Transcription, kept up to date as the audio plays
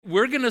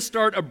we're going to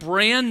start a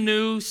brand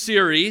new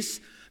series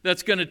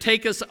that's going to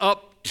take us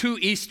up to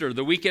Easter,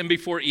 the weekend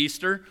before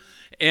Easter.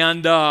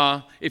 And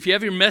if you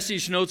have your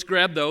message notes,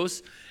 grab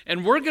those.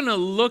 And we're going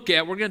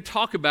to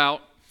talk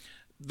about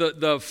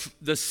the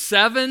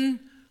 7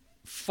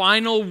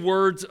 final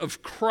words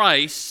of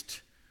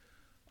Christ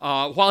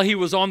while he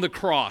was on the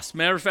cross.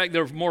 Matter of fact,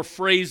 there are more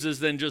phrases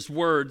than just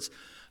words.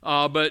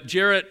 But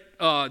Jarrett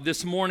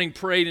this morning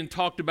prayed and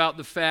talked about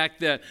the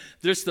fact that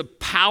there's the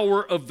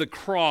power of the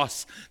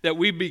cross, that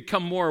we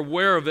become more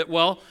aware of it.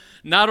 Well,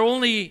 not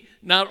only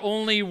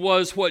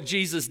was what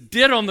Jesus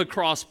did on the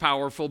cross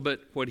powerful, but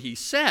what he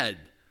said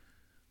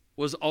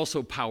was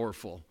also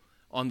powerful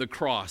on the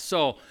cross.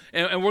 So,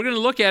 and we're going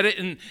to look at it,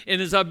 and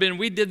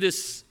we did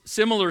this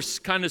similar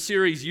kind of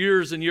series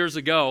years and years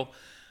ago,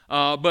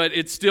 but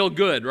it's still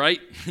good, right?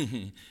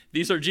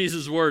 These are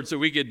Jesus' words, so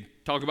we could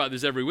talk about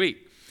this every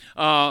week.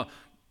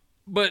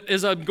 But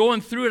as I'm going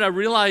through it, I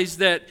realized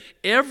that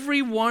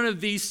every one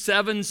of these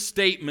 7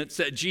 statements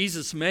that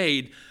Jesus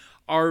made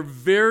are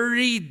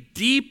very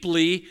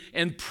deeply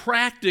and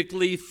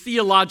practically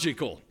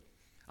theological.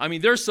 I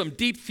mean, there's some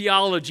deep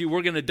theology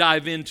we're going to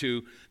dive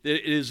into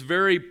that is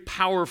very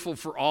powerful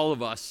for all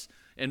of us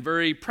and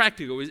very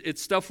practical.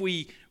 It's stuff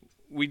we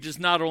just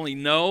not only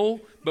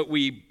know, but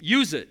we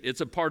use it.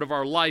 It's a part of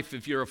our life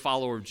if you're a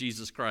follower of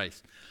Jesus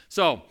Christ.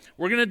 So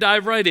we're going to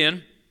dive right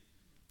in.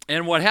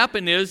 And what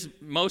happened is,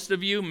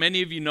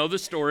 many of you know the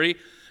story.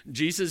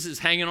 Jesus is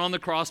hanging on the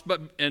cross,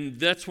 and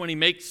that's when he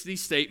makes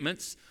these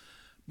statements.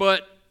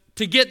 But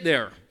to get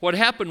there, what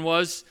happened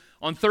was,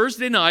 on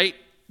Thursday night,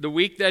 the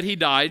week that he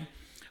died,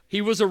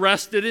 he was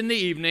arrested in the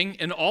evening,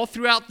 and all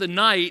throughout the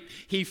night,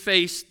 he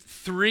faced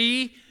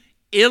 3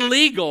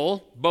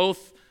 illegal,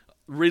 both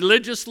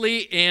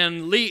religiously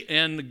and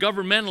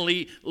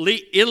governmentally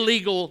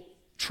illegal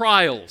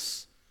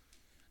trials.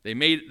 They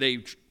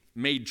made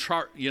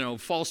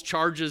false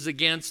charges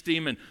against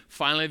him, and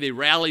finally they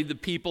rallied the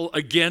people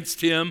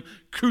against him,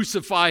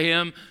 crucify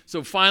him.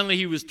 So finally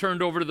he was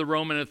turned over to the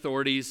Roman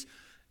authorities,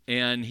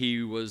 and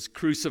he was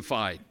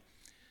crucified.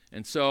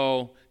 And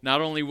so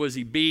not only was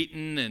he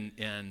beaten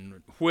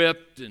and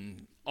whipped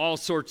and all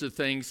sorts of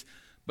things,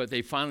 but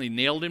they finally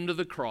nailed him to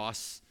the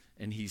cross,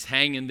 and he's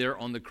hanging there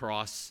on the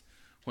cross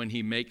when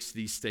he makes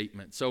these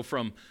statements. So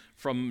from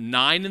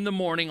 9 in the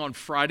morning on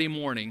Friday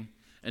morning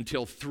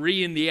until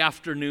 3 in the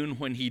afternoon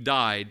when he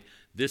died,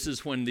 this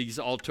is when these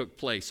all took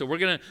place. So we're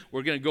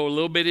gonna go a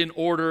little bit in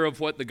order of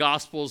what the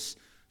Gospels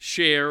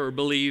share or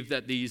believe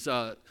that these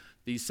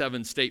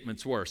 7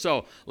 statements were.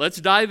 So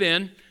let's dive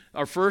in.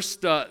 The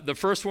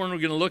first one we're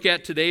going to look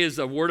at today is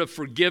a word of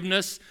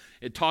forgiveness.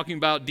 It's talking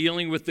about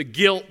dealing with the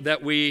guilt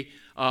that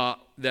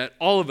that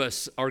all of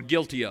us are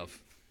guilty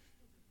of.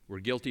 We're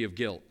guilty of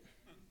guilt.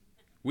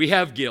 We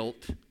have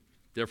guilt,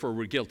 therefore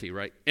we're guilty,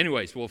 right?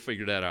 Anyways, we'll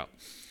figure that out.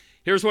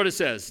 Here's what it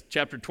says,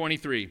 chapter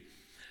 23.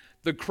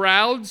 The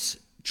crowds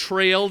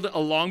trailed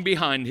along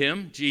behind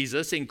him,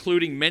 Jesus,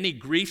 including many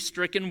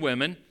grief-stricken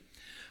women.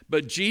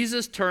 But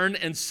Jesus turned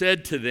and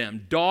said to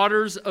them,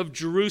 "Daughters of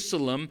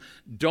Jerusalem,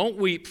 don't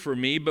weep for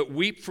me, but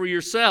weep for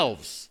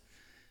yourselves."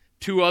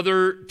 Two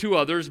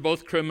others,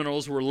 both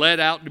criminals, were led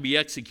out to be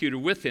executed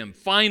with him.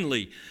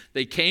 Finally,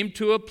 they came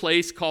to a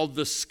place called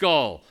the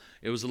Skull.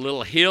 It was a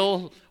little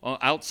hill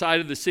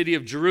outside of the city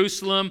of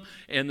Jerusalem,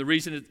 and the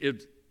reason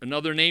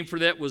another name for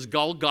that was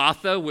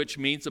Golgotha, which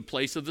means a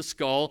place of the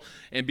skull,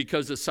 and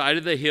because the side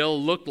of the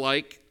hill looked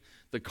like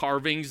the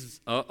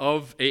carvings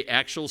of an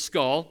actual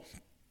skull.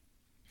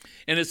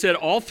 And it said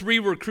all 3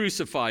 were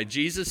crucified,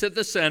 Jesus at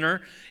the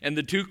center and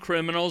the 2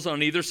 criminals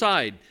on either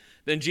side.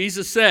 Then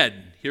Jesus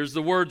said, here's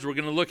the words we're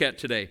going to look at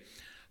today,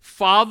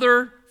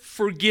 "Father,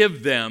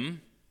 forgive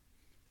them,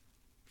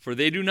 for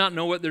they do not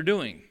know what they're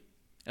doing."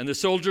 And the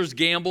soldiers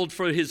gambled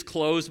for his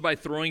clothes by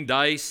throwing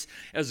dice.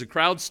 As the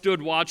crowd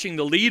stood watching,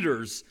 the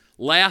leaders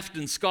laughed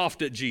and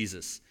scoffed at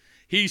Jesus.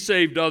 "He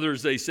saved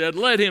others," they said.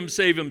 "Let him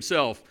save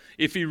himself,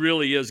 if he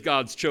really is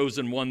God's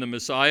chosen one, the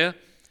Messiah."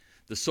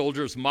 The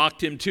soldiers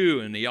mocked him too,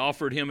 and they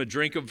offered him a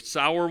drink of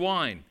sour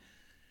wine.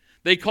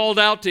 They called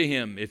out to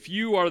him, "If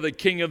you are the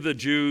King of the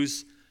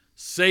Jews,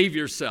 save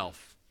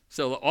yourself."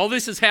 So all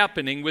this is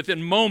happening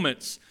within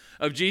moments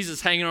of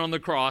Jesus hanging on the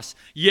cross.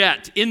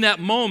 Yet, in that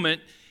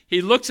moment, he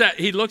looks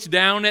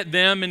down at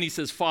them and he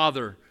says,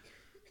 "Father,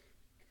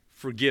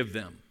 forgive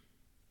them,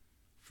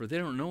 for they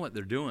don't know what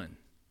they're doing."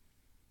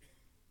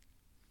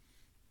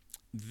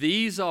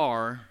 These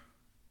are,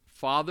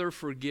 "Father,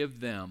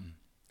 forgive them,"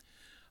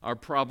 are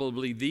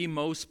probably the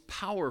most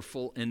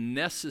powerful and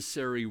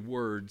necessary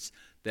words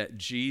that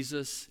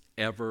Jesus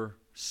ever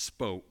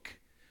spoke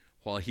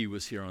while he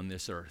was here on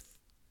this earth,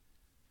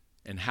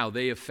 and how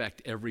they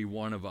affect every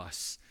one of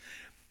us.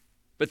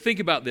 But think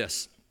about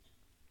this.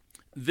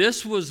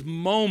 This was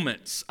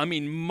moments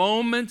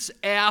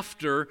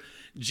after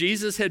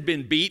Jesus had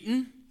been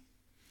beaten,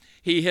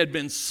 he had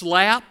been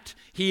slapped,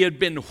 he had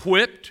been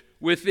whipped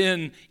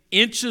within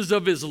inches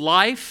of his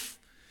life.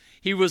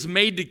 He was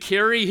made to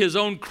carry his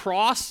own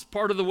cross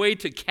part of the way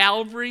to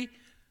Calvary.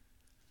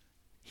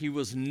 He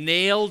was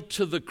nailed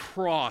to the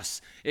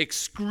cross,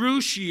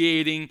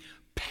 excruciating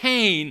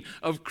pain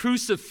of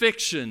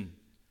crucifixion,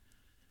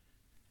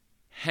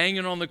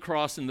 hanging on the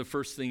cross, and the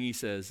first thing he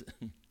says,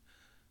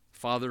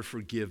 Father,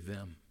 forgive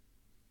them.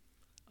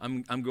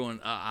 I'm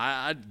going,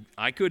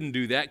 I couldn't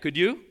do that, could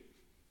you?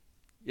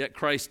 Yet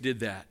Christ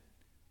did that.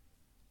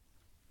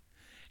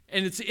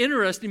 And it's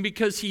interesting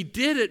because he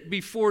did it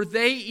before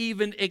they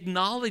even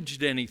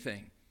acknowledged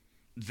anything.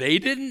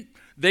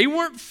 They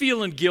weren't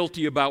feeling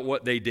guilty about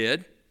what they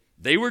did.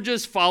 They were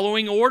just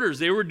following orders.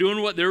 They were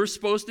doing what they were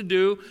supposed to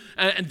do,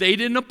 and they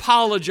didn't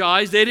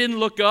apologize. They didn't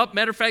look up.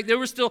 Matter of fact, they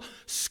were still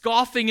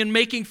scoffing and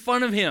making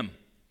fun of him.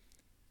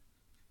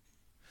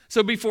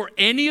 So before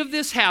any of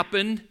this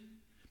happened,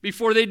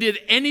 before they did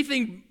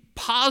anything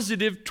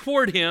positive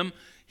toward him,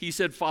 he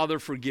said, Father,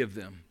 forgive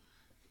them.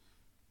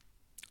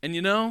 And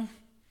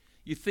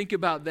you think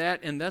about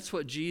that, and that's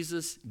what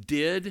Jesus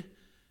did,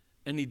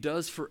 and he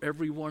does for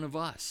every one of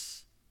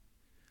us.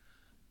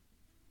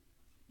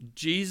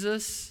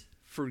 Jesus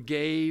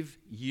forgave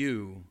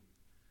you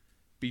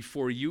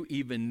before you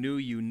even knew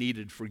you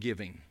needed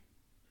forgiving.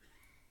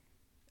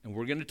 And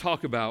we're going to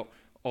talk about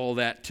all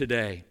that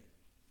today.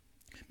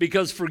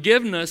 Because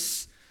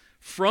forgiveness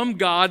from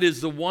God is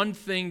the one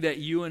thing that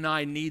you and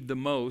I need the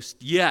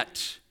most,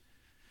 yet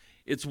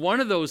it's one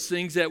of those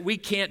things that we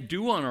can't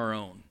do on our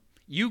own.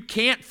 You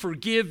can't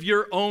forgive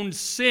your own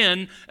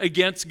sin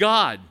against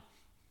God.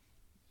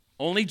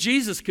 Only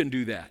Jesus can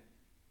do that.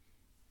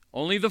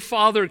 Only the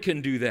Father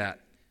can do that.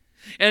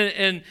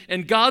 And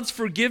God's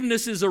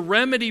forgiveness is a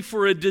remedy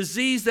for a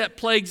disease that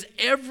plagues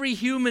every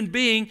human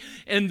being,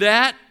 and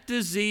that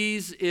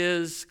disease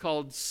is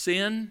called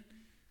sin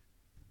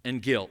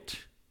and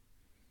guilt.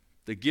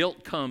 The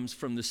guilt comes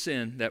from the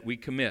sin that we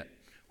commit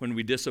when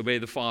we disobey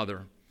the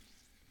Father.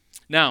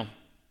 Now,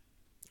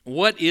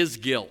 what is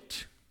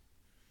guilt?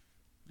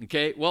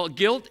 Okay, well,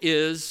 guilt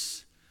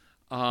is,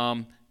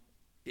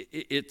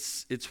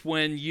 it's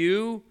when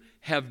you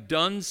have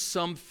done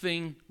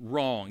something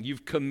wrong.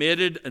 You've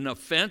committed an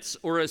offense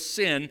or a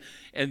sin,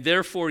 and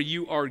therefore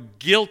you are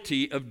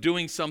guilty of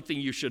doing something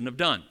you shouldn't have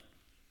done.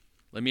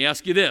 Let me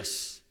ask you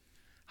this.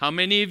 How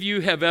many of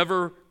you have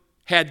ever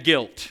had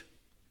guilt?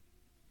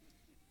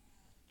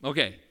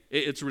 Okay,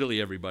 it's really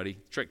everybody.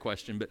 Trick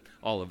question, but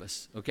all of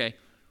us, okay?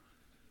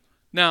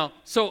 Now,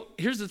 so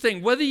here's the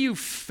thing. Whether you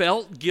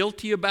felt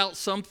guilty about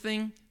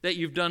something that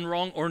you've done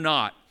wrong or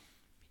not,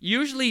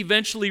 usually,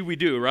 eventually we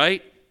do,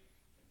 right?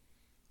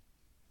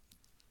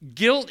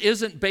 Guilt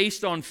isn't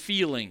based on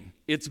feeling.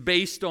 It's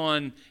based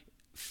on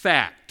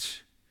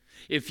fact.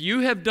 If you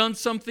have done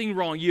something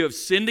wrong, you have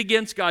sinned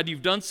against God,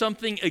 you've done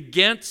something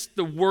against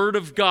the Word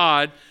of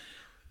God,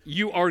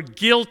 you are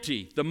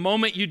guilty the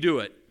moment you do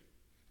it.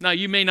 Now,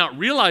 you may not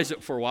realize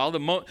it for a while.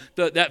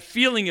 That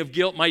feeling of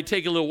guilt might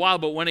take a little while,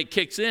 but when it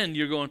kicks in,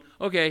 you're going,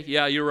 okay,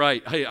 yeah, you're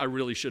right. I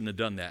really shouldn't have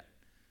done that.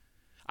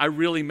 I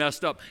really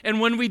messed up. And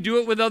when we do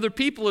it with other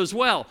people as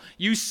well,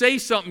 you say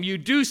something, you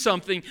do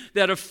something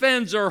that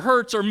offends or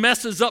hurts or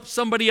messes up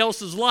somebody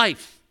else's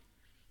life.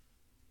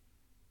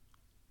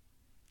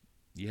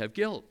 You have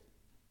guilt,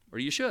 or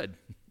you should.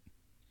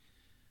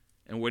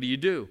 And what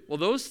do? Well,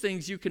 those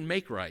things you can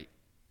make right.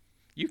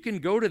 You can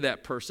go to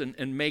that person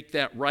and make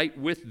that right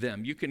with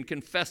them. You can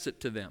confess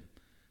it to them.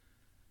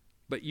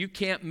 But you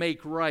can't make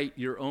right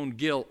your own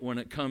guilt when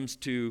it comes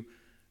to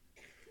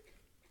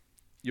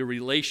your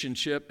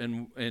relationship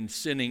and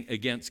sinning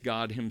against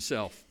God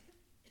himself.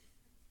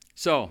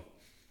 So,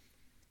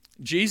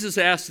 Jesus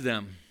asked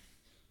them,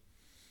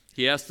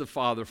 he asked the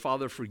Father,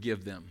 Father,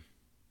 forgive them.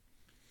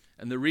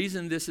 And the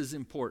reason this is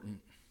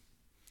important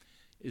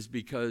is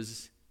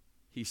because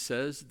he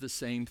says the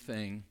same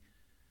thing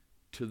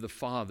to the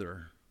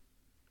Father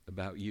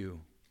about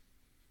you.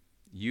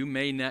 You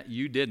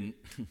didn't,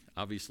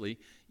 obviously,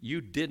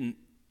 you didn't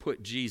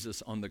put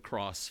Jesus on the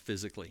cross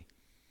physically.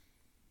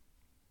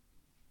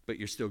 But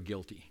you're still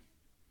guilty.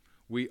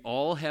 We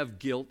all have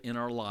guilt in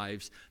our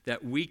lives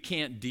that we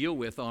can't deal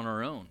with on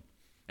our own.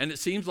 And it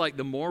seems like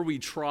the more we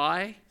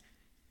try,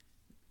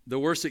 the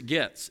worse it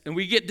gets. And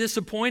we get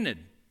disappointed.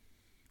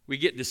 We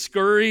get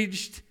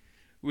discouraged.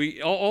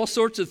 All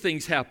sorts of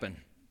things happen.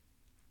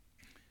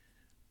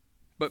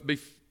 But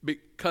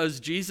because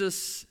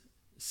Jesus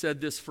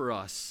said this for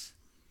us,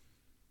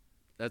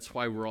 that's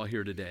why we're all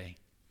here today.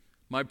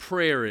 My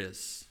prayer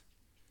is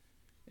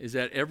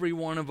that every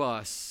one of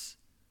us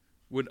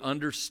would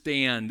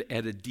understand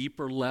at a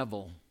deeper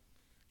level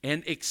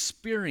and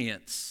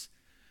experience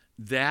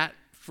that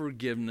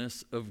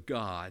forgiveness of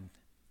God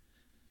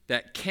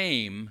that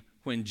came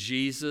when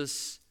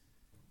Jesus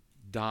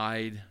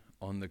died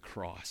on the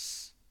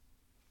cross.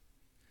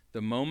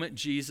 The moment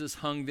Jesus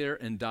hung there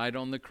and died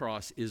on the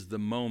cross is the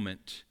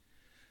moment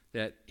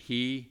that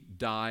he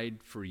died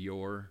for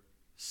your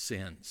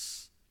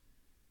sins,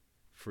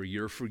 for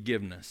your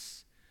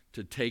forgiveness,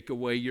 to take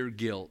away your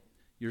guilt,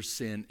 your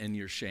sin, and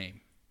your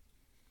shame.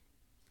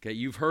 Okay,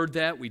 you've heard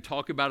that. We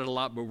talk about it a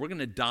lot, but we're going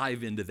to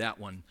dive into that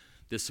one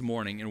this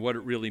morning and what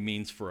it really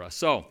means for us.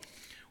 So,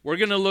 we're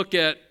going to look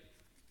at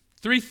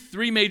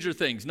three major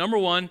things. Number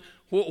one,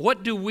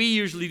 What do we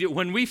usually do?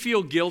 When we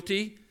feel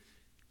guilty,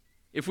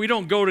 if we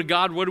don't go to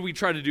God, what do we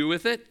try to do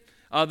with it?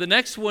 The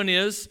next one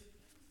is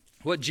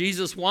what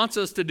Jesus wants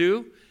us to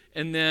do.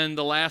 And then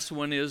the last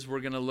one is we're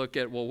going to look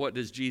at, well, what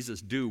does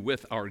Jesus do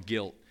with our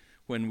guilt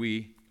when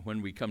we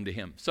come to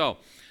him? So,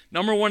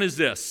 number one is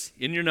this.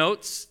 In your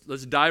notes,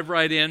 let's dive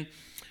right in.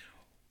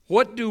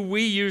 How do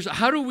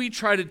we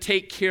try to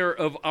take care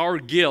of our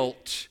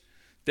guilt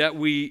that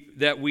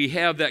we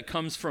have that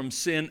comes from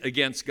sin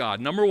against God?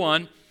 Number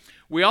one,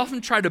 we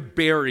often try to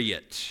bury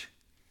it.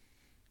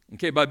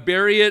 Okay, by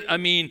bury it, I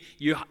mean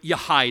you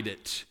hide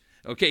it.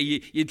 Okay,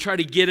 you try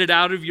to get it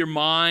out of your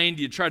mind.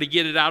 You try to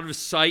get it out of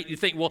sight. You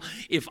think, well,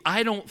 if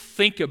I don't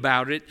think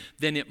about it,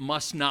 then it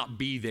must not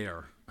be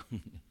there.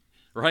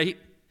 Right?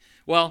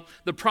 Well,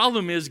 the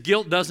problem is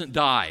guilt doesn't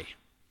die.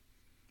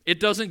 It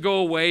doesn't go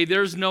away.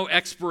 There's no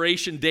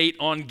expiration date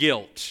on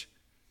guilt.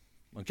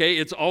 Okay,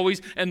 it's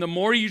always, and the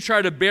more you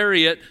try to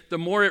bury it, the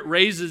more it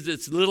raises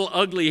its little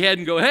ugly head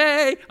and go,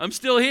 hey, I'm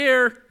still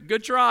here.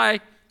 Good try.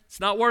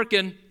 It's not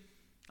working.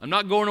 I'm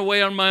not going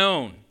away on my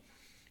own.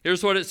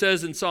 Here's what it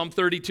says in Psalm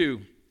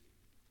 32.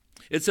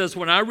 It says,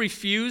 when I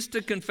refused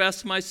to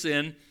confess my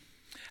sin,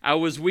 I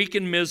was weak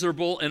and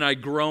miserable, and I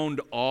groaned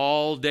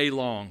all day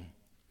long.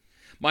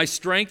 My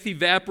strength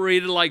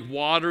evaporated like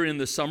water in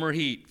the summer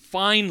heat.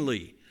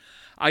 Finally,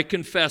 I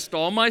confessed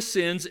all my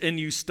sins, and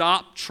I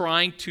stopped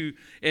trying to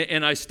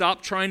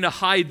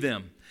hide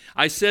them.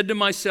 I said to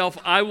myself,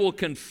 I will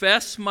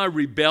confess my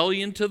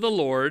rebellion to the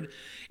Lord,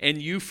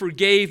 and you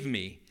forgave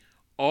me.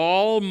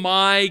 All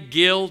my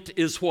guilt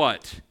is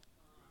what?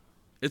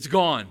 It's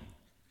gone.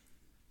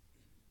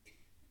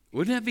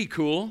 Wouldn't that be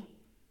cool?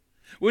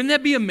 Wouldn't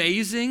that be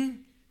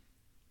amazing?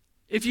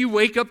 If you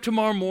wake up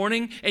tomorrow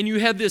morning and you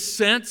have this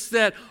sense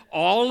that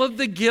all of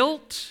the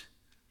guilt,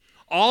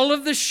 all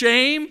of the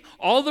shame,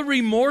 all the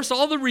remorse,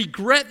 all the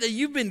regret that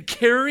you've been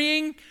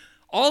carrying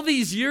all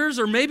these years,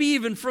 or maybe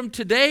even from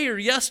today or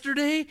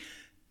yesterday,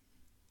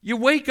 you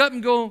wake up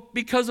and go,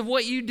 because of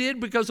what you did,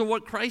 because of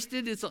what Christ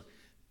did,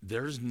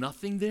 there's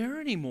nothing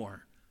there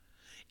anymore.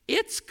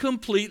 It's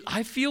complete.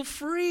 I feel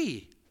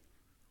free.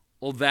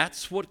 Well,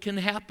 that's what can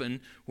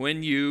happen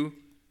when you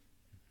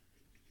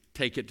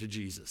take it to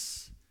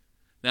Jesus.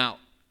 Now,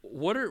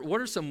 what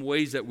are some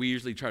ways that we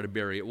usually try to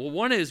bury it? Well,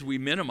 one is we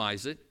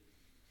minimize it.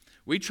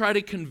 We try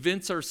to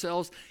convince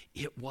ourselves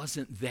it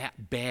wasn't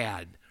that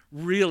bad.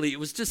 Really, it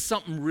was just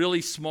something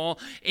really small.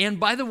 And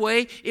by the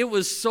way, it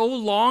was so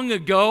long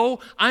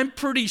ago, I'm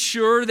pretty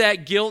sure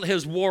that guilt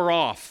has wore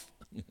off.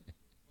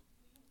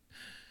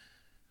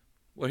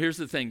 Well, here's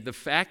the thing. The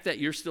fact that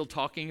you're still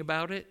talking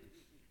about it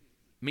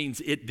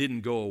means it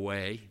didn't go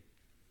away,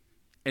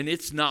 and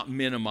it's not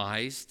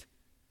minimized.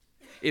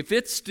 If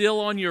it's still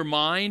on your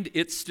mind,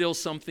 it's still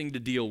something to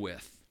deal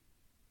with.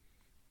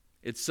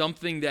 It's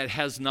something that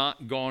has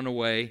not gone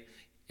away,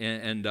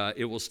 and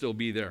it will still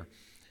be there.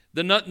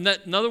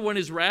 Another one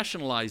is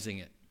rationalizing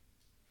it.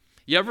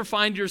 You ever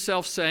find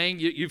yourself saying,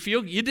 you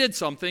feel you did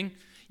something,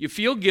 you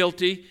feel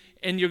guilty,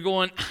 and you're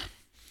going,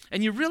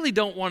 and you really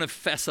don't want to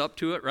fess up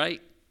to it,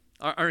 right?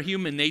 Our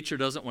human nature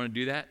doesn't want to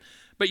do that.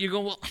 But you go,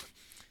 well,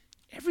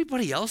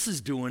 everybody else is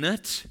doing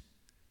it.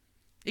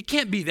 It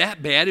can't be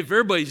that bad if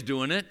everybody's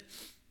doing it,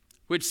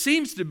 which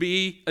seems to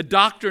be a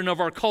doctrine of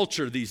our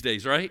culture these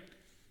days, right?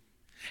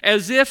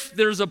 As if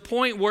there's a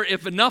point where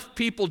if enough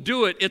people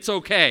do it, it's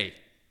okay.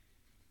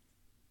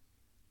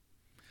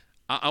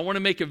 I want to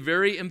make a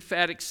very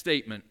emphatic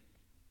statement,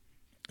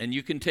 and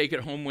you can take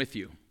it home with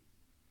you.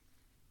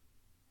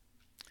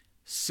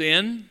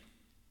 Sin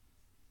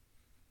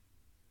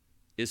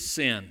is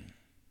sin.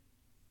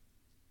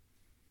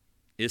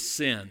 Is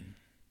sin.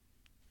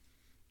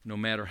 No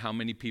matter how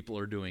many people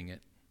are doing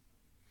it.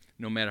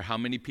 No matter how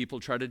many people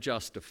try to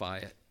justify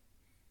it.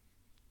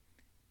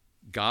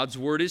 God's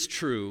word is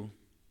true,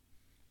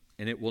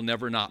 and it will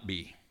never not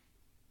be.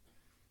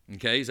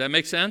 Okay, does that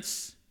make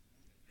sense?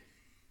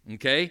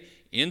 Okay,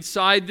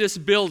 inside this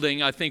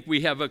building, I think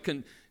we have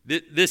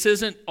this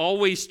isn't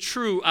always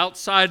true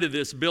outside of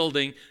this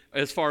building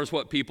as far as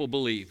what people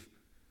believe.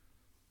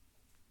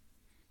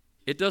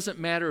 It doesn't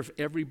matter if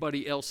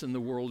everybody else in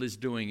the world is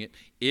doing it.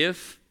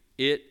 If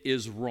it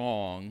is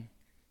wrong,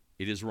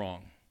 it is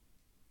wrong.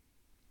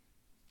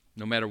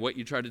 No matter what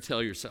you try to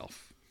tell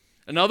yourself.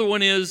 Another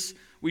one is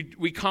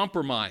we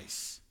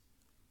compromise.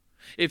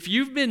 If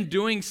you've been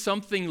doing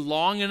something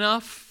long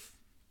enough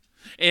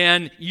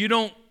and you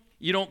don't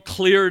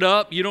clear it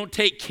up, you don't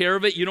take care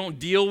of it, you don't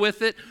deal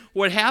with it,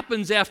 what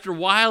happens after a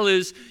while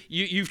is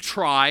you've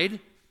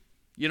tried.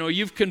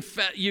 You've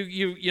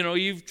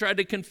tried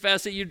to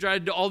confess it, you've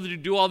tried to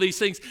do all these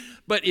things.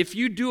 But if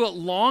you do it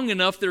long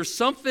enough, there's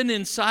something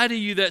inside of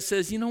you that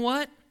says, you know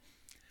what?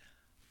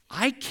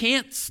 I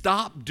can't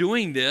stop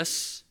doing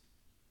this.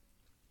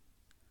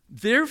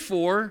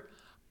 Therefore,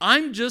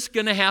 I'm just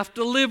going to have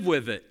to live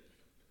with it.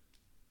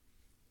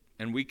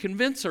 And we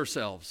convince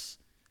ourselves.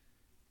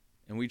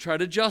 And we try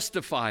to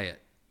justify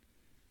it.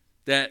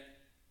 That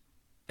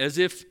as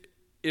if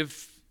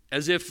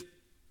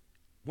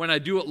when I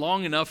do it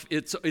long enough,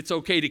 it's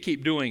okay to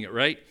keep doing it,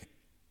 right?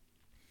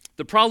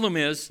 The problem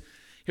is,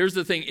 here's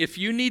the thing, if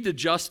you need to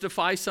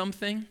justify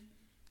something,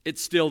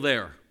 it's still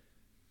there.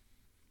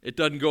 It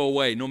doesn't go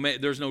away.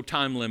 There's no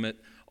time limit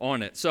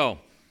on it. So,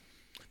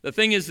 the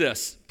thing is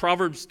this,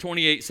 Proverbs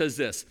 28 says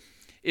this,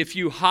 if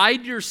you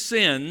hide your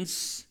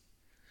sins,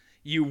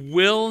 you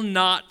will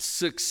not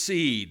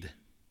succeed.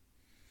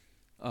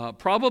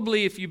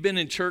 Probably if you've been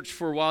in church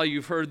for a while,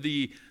 you've heard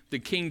the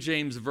King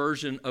James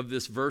version of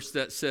this verse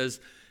that says,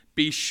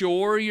 be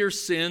sure your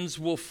sins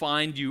will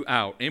find you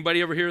out.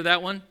 Anybody ever hear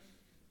that one?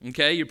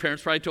 Okay, your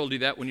parents probably told you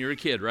that when you were a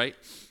kid, right?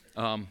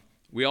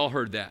 We all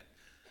heard that.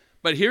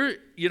 But here,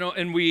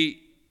 and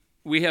we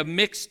have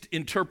mixed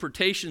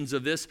interpretations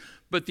of this,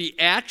 but the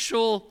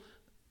actual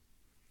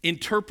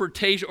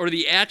interpretation or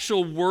the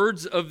actual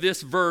words of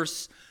this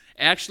verse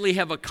actually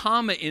have a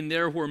comma in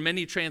there where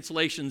many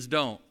translations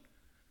don't.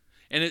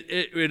 And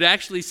it would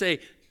actually say,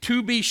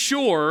 to be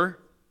sure,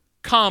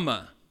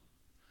 comma,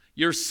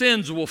 your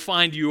sins will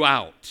find you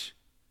out.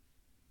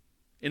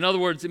 In other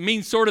words, it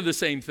means sort of the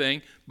same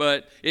thing,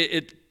 but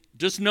it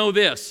just know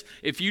this.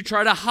 If you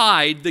try to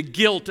hide the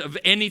guilt of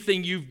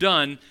anything you've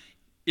done,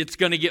 it's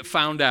going to get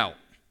found out.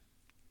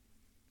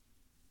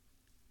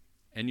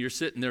 And you're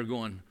sitting there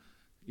going,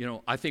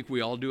 I think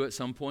we all do at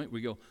some point. We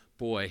go,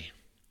 boy,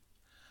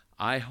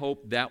 I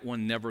hope that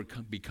one never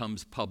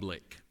becomes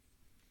public.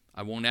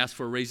 I won't ask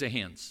for a raise of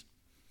hands.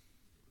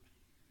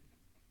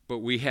 But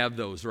we have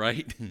those,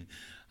 right?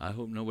 I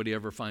hope nobody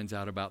ever finds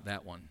out about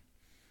that one.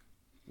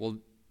 Well,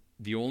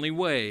 the only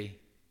way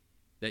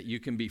that you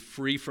can be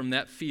free from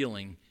that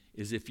feeling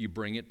is if you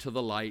bring it to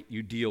the light,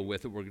 you deal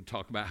with it. We're going to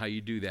talk about how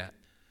you do that.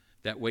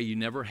 That way you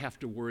never have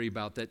to worry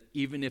about that.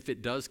 Even if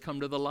it does come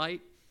to the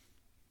light,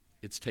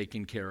 it's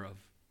taken care of.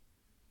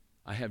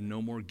 I have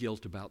no more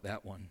guilt about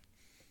that one.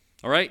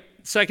 All right?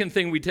 Second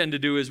thing we tend to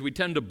do is we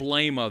tend to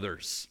blame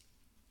others.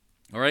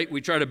 All right?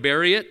 We try to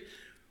bury it.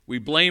 We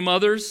blame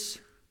others.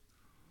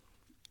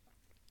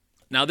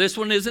 Now, this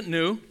one isn't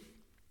new.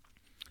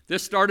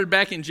 This started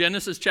back in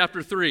Genesis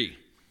chapter 3.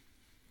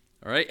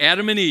 All right?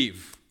 Adam and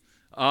Eve.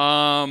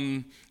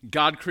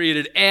 God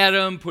created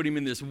Adam, put him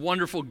in this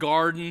wonderful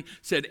garden,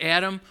 said,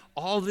 Adam,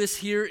 all this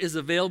here is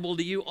available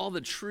to you, all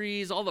the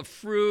trees, all the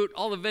fruit,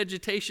 all the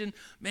vegetation.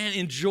 Man,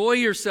 enjoy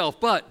yourself.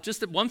 But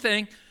just one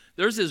thing,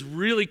 there's this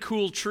really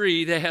cool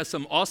tree that has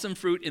some awesome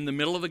fruit in the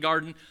middle of the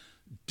garden.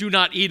 Do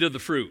not eat of the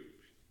fruit.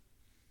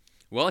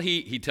 Well,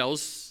 he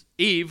tells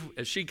Eve,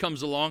 as she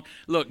comes along,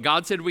 look,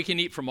 God said we can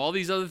eat from all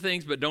these other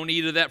things, but don't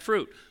eat of that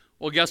fruit.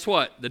 Well, guess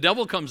what? The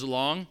devil comes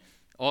along,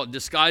 all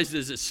disguised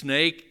as a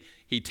snake.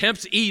 He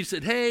tempts Eve,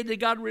 said, hey, did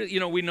God really,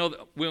 we know that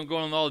we don't go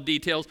on all the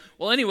details.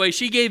 Well, anyway,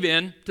 she gave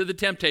in to the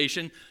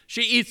temptation.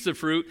 She eats the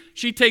fruit.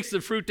 She takes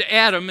the fruit to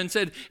Adam and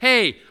said,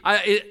 hey,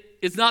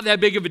 it's not that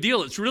big of a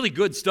deal. It's really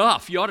good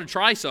stuff. You ought to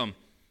try some.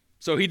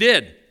 So he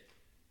did.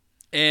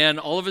 And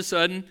all of a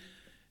sudden,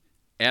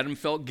 Adam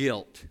felt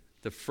guilt.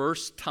 The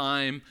first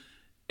time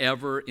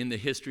ever in the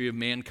history of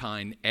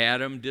mankind,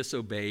 Adam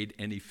disobeyed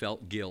and he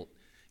felt guilt.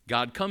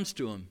 God comes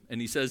to him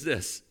and he says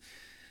this.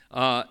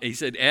 He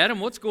said, Adam,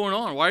 what's going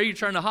on? Why are you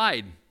trying to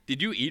hide?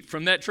 Did you eat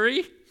from that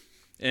tree?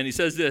 And he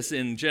says this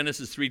in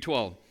Genesis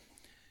 3:12.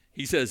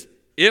 He says,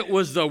 it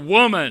was the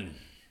woman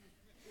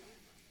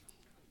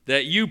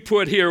that you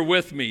put here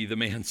with me, the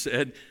man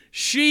said.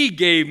 She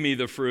gave me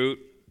the fruit,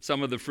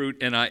 some of the fruit,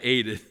 and I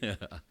ate it.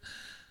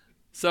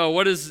 So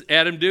what does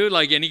Adam do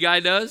like any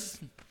guy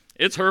does?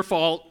 It's her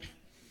fault.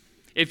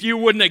 If you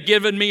wouldn't have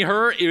given me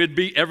her,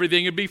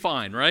 everything would be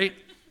fine, right?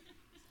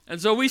 And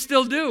so we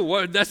still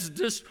do. That's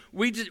just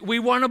we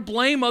want to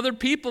blame other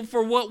people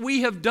for what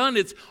we have done.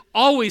 It's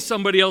always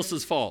somebody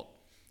else's fault.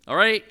 All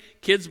right?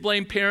 Kids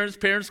blame parents,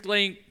 parents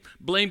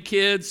blame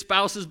kids,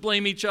 spouses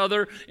blame each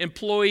other,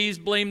 employees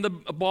blame the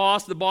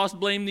boss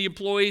blame the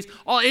employees.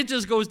 It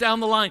just goes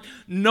down the line.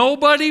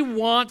 Nobody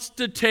wants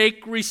to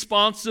take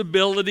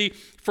responsibility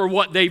for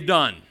what they've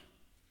done.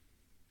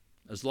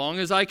 As long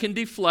as I can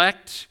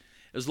deflect,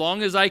 as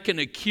long as I can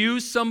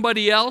accuse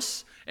somebody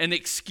else and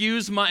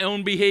excuse my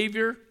own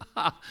behavior,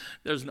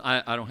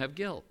 I don't have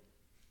guilt.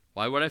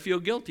 Why would I feel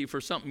guilty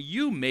for something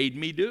you made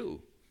me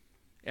do?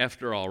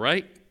 After all,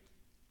 right?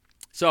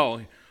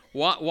 So,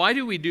 why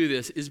do we do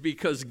this? Is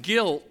because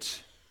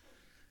guilt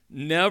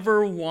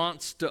never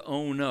wants to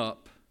own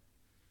up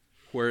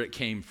where it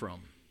came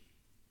from.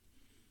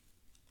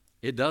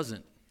 It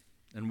doesn't.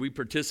 And we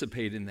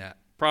participate in that.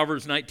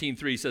 Proverbs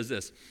 19:3 says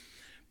this,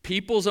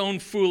 people's own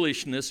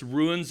foolishness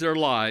ruins their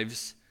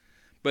lives,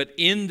 but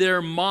in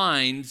their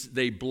minds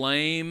they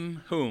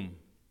blame whom?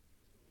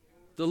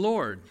 The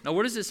Lord. Now,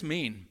 what does this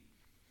mean?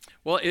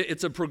 Well,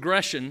 it's a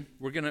progression.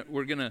 We're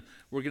gonna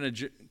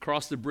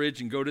cross the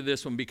bridge and go to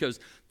this one, because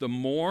the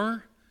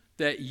more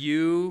that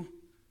you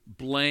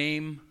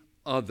blame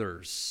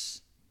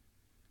others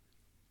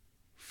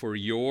for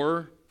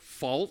your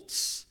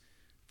faults,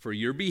 for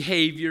your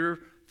behavior,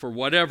 for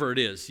whatever it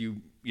is,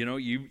 you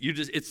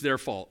just, it's their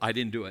fault. I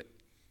didn't do it.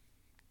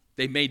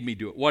 They made me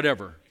do it.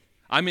 Whatever.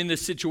 I'm in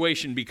this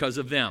situation because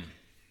of them.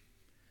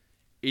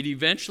 It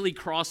eventually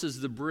crosses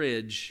the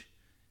bridge,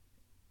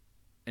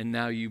 and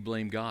now you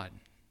blame God.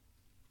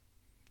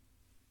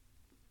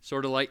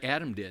 sort of like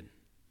Adam did.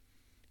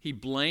 He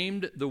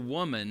blamed the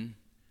woman,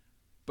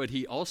 but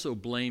he also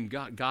blamed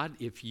God. God,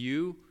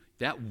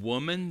 that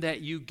woman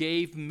that you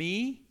gave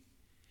me,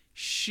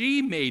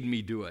 she made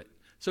me do it.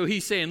 So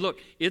he's saying, look,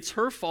 it's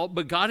her fault,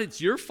 but God, it's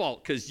your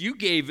fault because you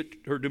gave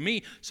her to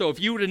me. So if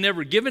you would have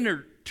never given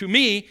her to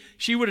me,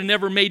 she would have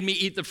never made me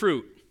eat the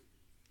fruit.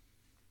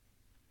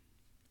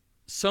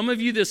 Some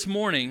of you this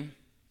morning,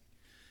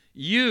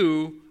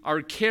 you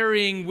are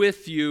carrying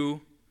with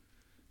you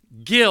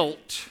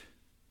guilt,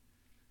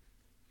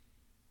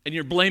 and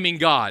you're blaming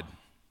God.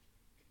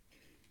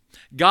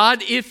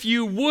 God, if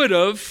you would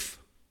have,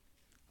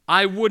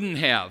 I wouldn't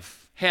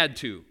have had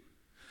to.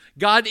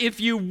 God, if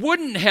you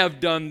wouldn't have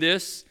done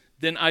this,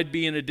 then I'd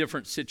be in a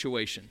different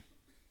situation.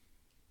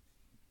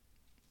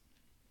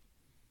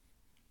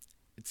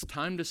 It's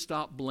time to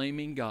stop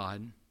blaming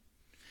God.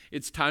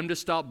 It's time to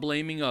stop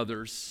blaming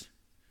others.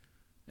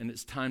 And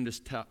it's time to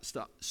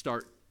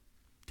start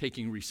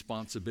taking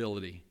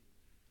responsibility.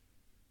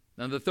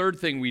 Now, the third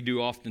thing we do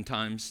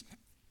oftentimes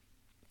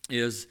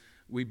is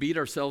we beat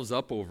ourselves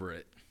up over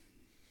it.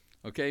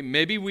 Okay,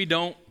 maybe we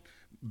don't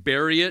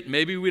bury it,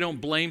 maybe we don't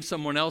blame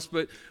someone else,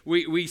 but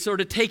we sort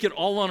of take it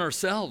all on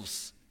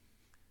ourselves.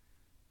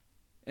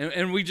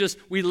 And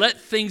we let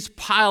things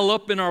pile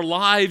up in our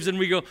lives and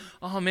we go,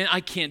 oh man,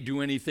 I can't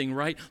do anything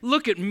right.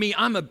 Look at me,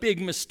 I'm a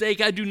big mistake.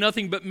 I do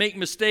nothing but make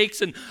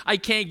mistakes and I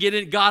can't get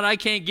it. God, I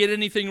can't get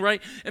anything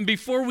right. And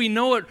before we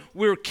know it,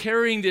 we're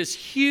carrying this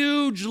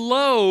huge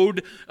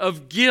load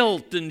of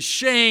guilt and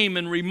shame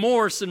and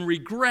remorse and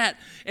regret,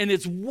 and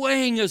it's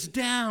weighing us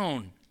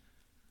down.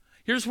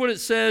 Here's what it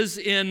says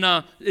in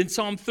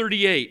Psalm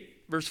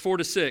 38, verse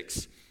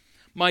 4-6.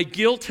 My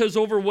guilt has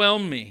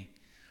overwhelmed me.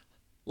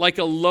 Like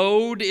a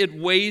load, it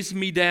weighs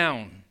me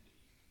down.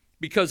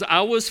 Because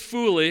I was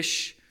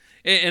foolish,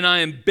 and I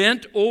am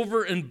bent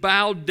over and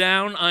bowed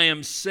down. I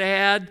am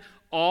sad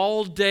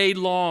all day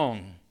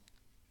long.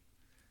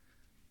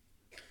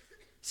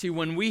 See,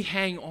 when we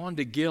hang on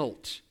to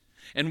guilt,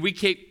 and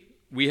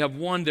we have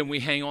one, then we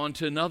hang on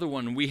to another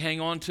one, and we hang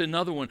on to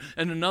another one,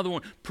 and another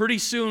one. Pretty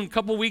soon, a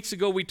couple weeks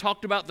ago, we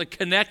talked about the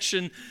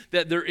connection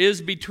that there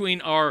is between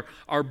our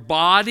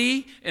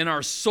body and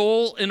our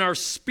soul and our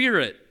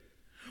spirit.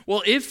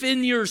 Well, if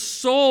in your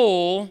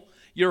soul,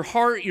 your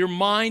heart, your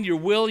mind, your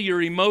will, your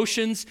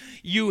emotions,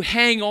 you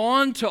hang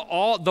on to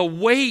all the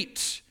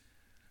weight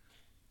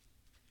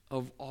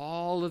of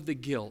all of the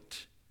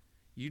guilt,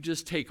 you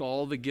just take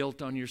all the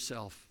guilt on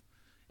yourself.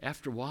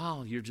 After a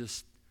while,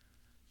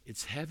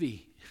 it's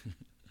heavy.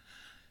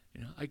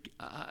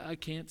 I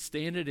can't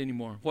stand it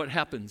anymore. What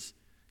happens?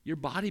 Your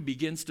body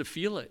begins to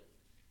feel it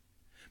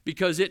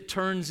because it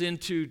turns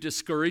into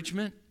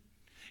discouragement.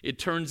 It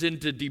turns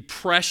into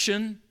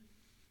depression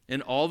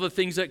and all the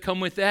things that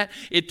come with that.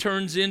 It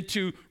turns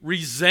into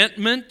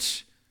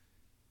resentment.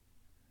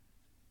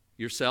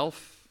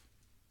 Yourself,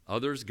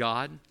 others,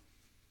 God,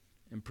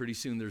 and pretty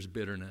soon there's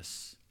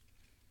bitterness.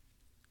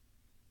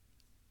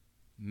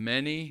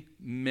 Many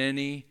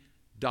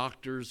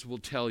doctors will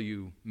tell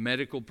you,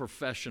 medical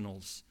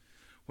professionals,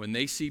 when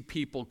they see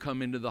people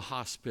come into the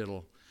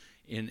hospital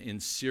in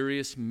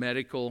serious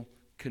medical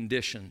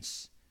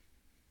conditions,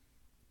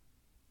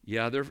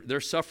 yeah,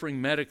 they're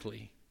suffering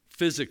medically,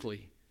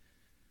 physically.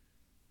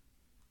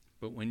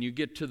 But when you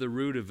get to the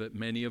root of it,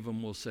 many of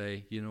them will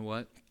say, you know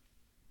what?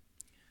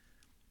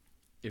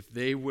 If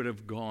they would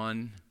have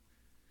gone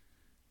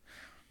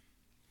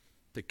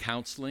to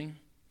counseling,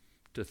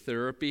 to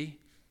therapy,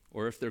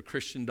 or if they're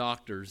Christian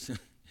doctors,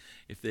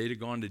 if they'd have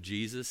gone to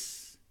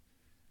Jesus,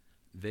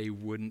 they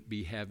wouldn't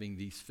be having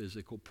these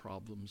physical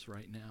problems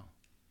right now.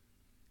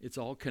 It's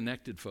all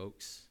connected,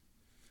 folks.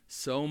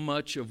 So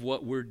much of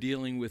what we're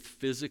dealing with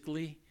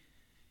physically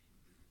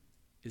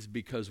is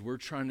because we're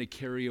trying to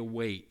carry a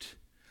weight.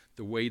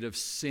 The weight of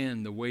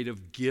sin, the weight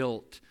of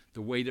guilt,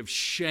 the weight of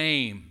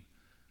shame.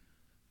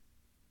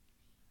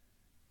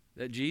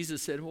 That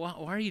Jesus said, why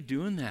are you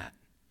doing that?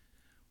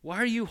 Why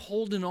are you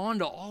holding on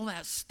to all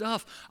that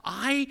stuff?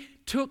 I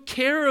took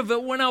care of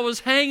it when I was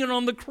hanging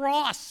on the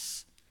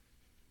cross.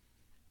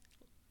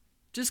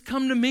 Just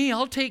come to me.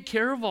 I'll take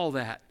care of all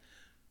that.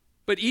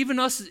 But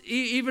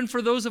even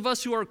for those of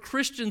us who are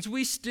Christians,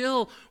 we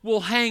still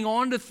will hang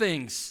on to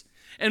things.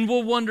 And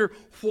we'll wonder,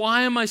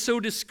 why am I so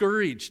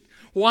discouraged?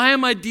 Why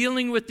am I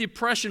dealing with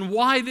depression?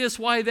 Why this?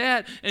 Why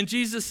that? And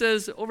Jesus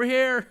says, over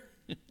here,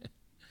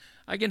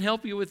 I can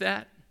help you with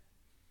that.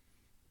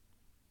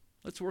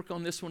 Let's work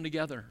on this one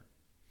together.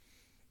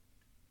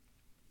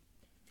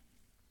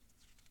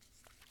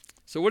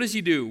 So what does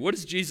he do? What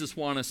does Jesus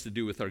want us to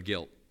do with our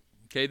guilt?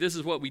 Okay, this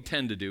is what we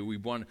tend to do. We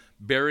want to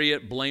bury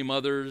it, blame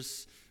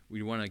others.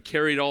 We want to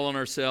carry it all on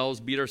ourselves,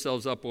 beat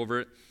ourselves up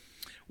over it.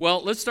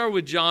 Well, let's start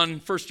with 1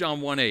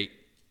 John 1:8.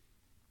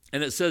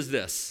 And it says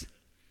this.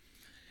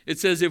 It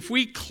says, if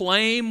we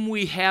claim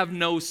we have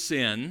no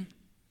sin,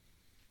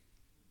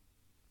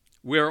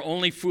 we are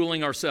only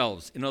fooling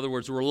ourselves. In other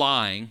words, we're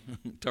lying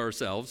to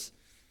ourselves.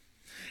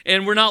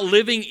 And we're not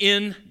living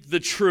in the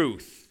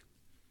truth.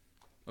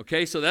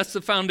 Okay, so that's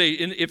the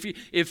foundation.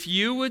 If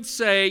you would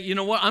say, you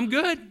know what, I'm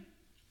good.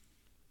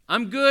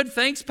 I'm good.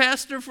 Thanks,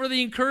 Pastor, for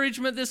the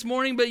encouragement this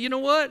morning. But you know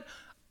what?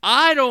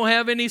 I don't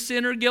have any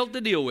sin or guilt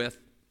to deal with.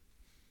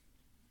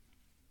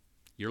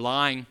 You're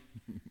lying.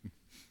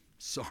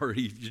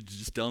 Sorry,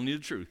 just telling you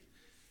the truth.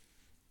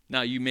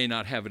 Now, you may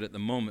not have it at the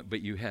moment,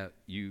 but you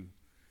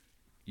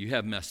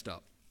have messed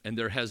up, and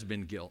there has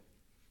been guilt.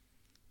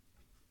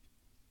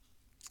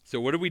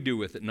 So what do we do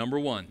with it? Number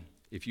one,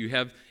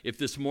 if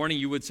this morning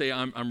you would say,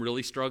 I'm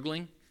really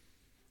struggling,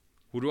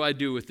 what do I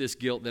do with this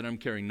guilt that I'm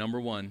carrying? Number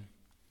one,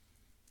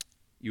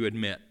 you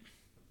admit.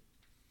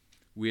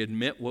 We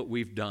admit what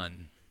we've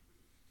done,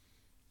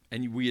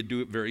 and we do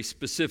it very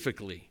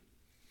specifically.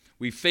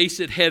 We face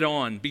it head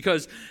on,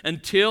 because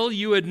until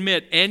you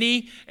admit,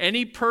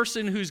 any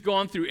person who's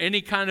gone through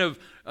any kind of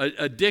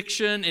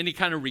addiction, any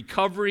kind of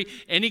recovery,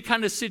 any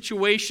kind of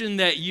situation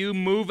that you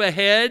move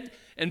ahead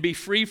and be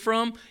free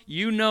from,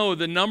 you know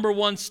the number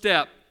one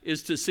step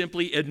is to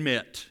simply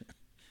admit.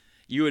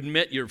 You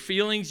admit your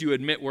feelings, you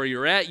admit where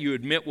you're at, you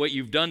admit what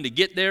you've done to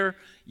get there,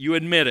 you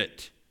admit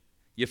it.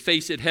 You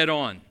face it head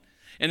on.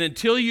 And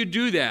until you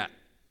do that,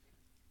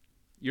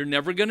 you're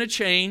never going to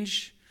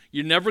change.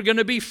 You're never going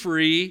to be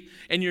free,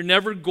 and you're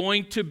never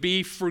going to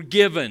be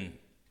forgiven.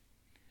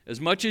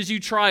 As much as you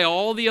try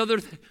all the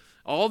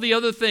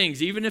other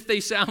things, even if they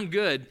sound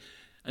good,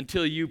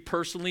 until you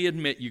personally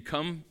admit, you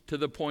come to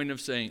the point of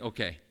saying,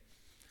 okay,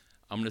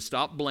 I'm going to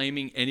stop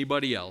blaming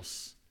anybody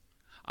else.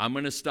 I'm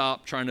going to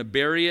stop trying to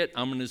bury it.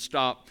 I'm going to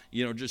stop,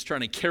 just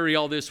trying to carry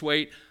all this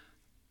weight.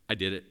 I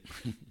did it.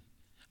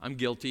 I'm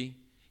guilty.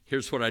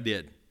 Here's what I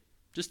did.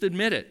 Just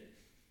admit it.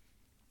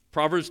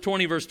 Proverbs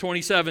 20, verse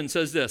 27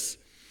 says this: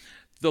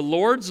 the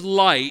Lord's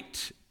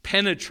light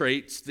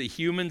penetrates the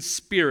human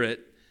spirit,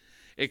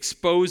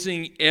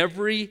 exposing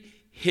every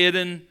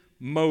hidden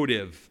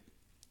motive.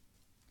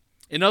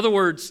 In other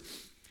words,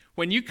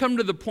 when you come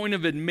to the point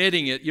of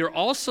admitting it, you're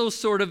also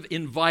sort of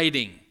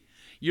inviting.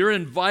 You're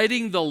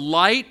inviting the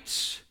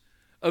light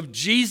of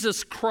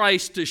Jesus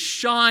Christ to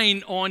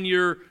shine on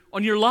your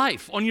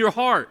life, on your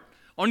heart,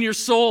 on your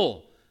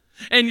soul.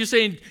 And you're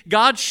saying,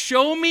 God,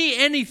 show me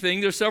anything.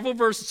 There's several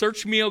verses.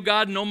 Search me, O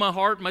God, know my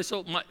heart, my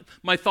soul,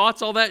 my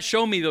thoughts, all that.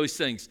 Show me those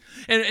things.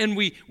 And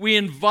we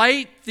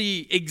invite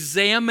the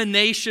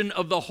examination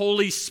of the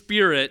Holy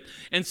Spirit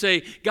and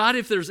say, God,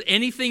 if there's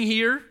anything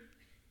here,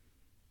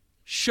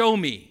 show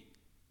me.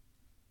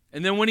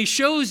 And then when he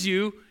shows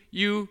you,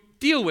 you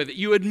deal with it.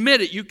 You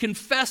admit it. You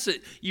confess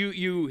it.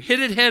 You hit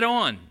it head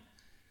on.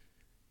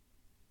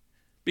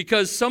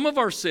 Because some of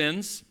our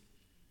sins,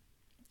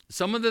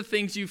 some of the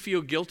things you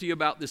feel guilty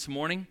about this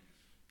morning,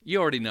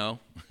 you already know.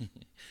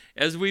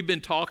 As we've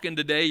been talking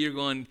today, you're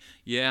going,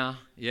 yeah.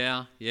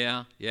 I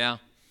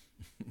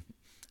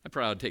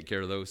probably ought to take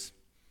care of those.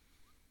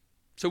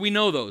 So we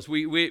know those.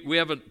 We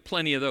have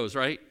plenty of those,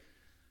 right?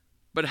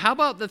 But how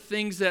about the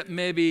things that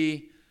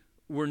maybe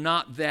we're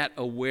not that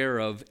aware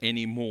of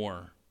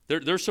anymore?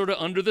 They're sort of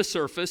under the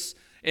surface.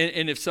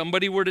 And if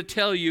somebody were to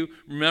tell you,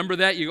 remember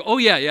that, you go, oh,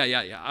 yeah.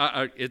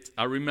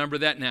 I remember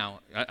that now.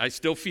 I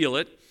still feel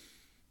it.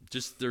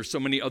 Just there's so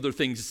many other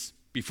things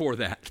before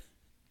that.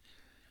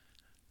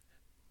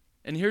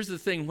 And here's the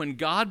thing. When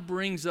God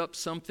brings up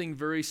something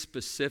very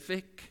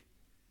specific,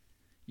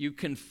 you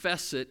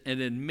confess it and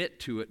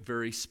admit to it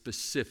very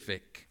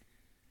specific.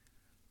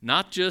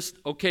 Not just,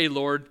 okay,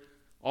 Lord,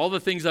 all the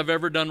things I've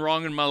ever done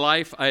wrong in my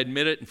life, I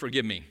admit it and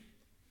forgive me.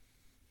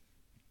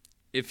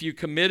 If you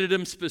committed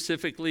them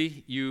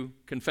specifically, you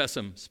confess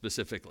them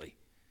specifically,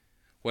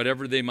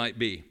 whatever they might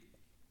be.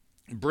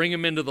 Bring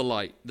them into the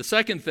light. The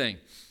second thing,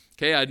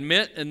 okay, I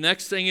admit, and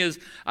next thing is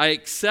I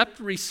accept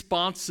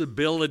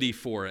responsibility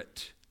for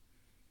it.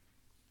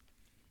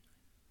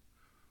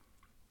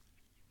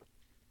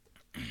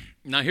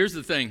 Now here's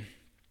the thing.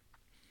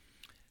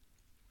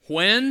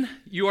 When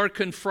you are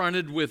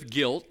confronted with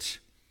guilt,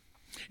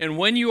 and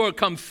when you are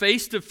come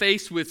face to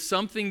face with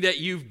something that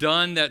you've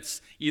done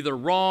that's either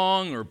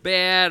wrong or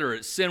bad or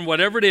it's sin,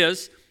 whatever it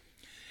is,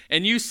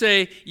 and you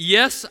say,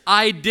 yes,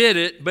 I did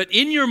it, but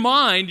in your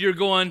mind you're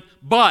going,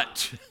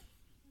 but.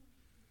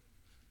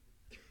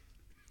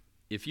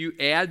 If you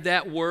add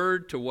that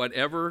word to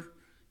whatever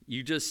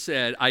you just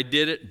said, I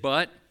did it,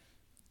 but,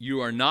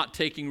 you are not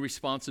taking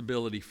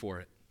responsibility for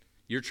it.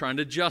 You're trying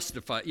to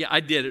justify, yeah,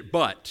 I did it,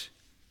 but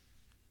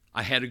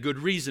I had a good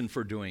reason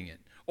for doing it.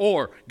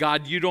 Or,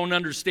 God, you don't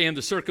understand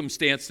the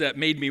circumstance that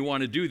made me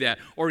want to do that.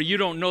 Or you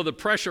don't know the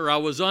pressure I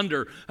was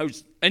under.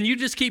 And you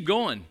just keep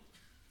going.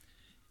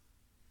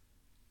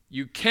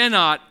 You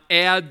cannot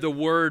add the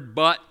word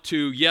but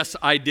to, yes,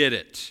 I did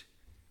it.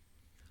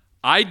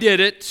 I did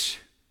it,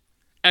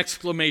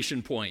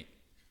 exclamation point.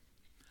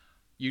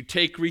 You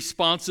take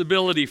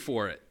responsibility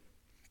for it.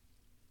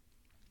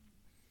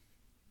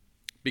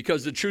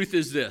 Because the truth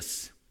is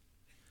this.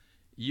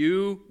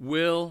 You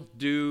will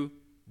do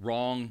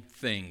wrong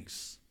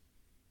things.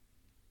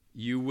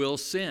 You will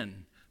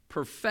sin.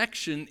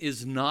 Perfection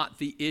is not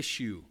the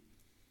issue.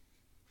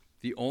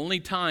 The only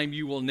time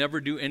you will never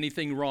do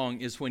anything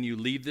wrong is when you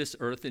leave this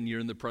earth and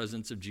you're in the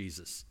presence of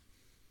Jesus.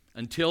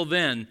 Until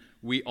then,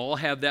 we all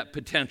have that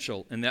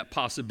potential and that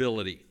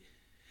possibility.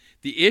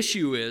 The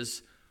issue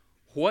is,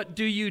 what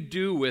do you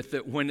do with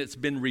it when it's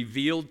been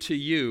revealed to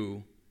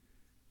you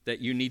that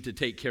you need to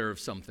take care of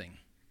something?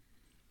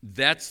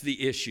 That's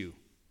the issue.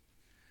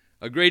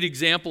 A great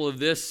example of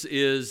this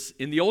is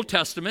in the Old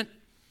Testament.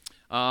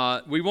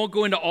 We won't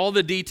go into all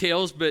the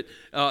details, but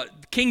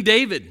King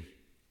David,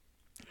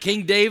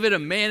 a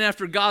man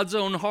after God's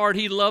own heart,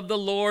 he loved the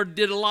Lord,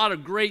 did a lot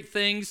of great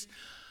things.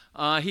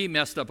 He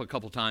messed up a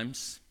couple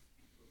times.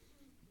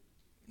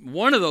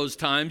 One of those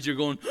times you're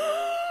going,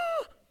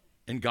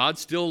 and God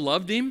still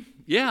loved him?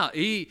 Yeah,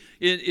 in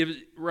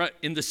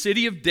the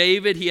city of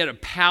David, he had a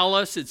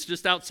palace. It's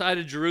just outside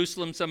of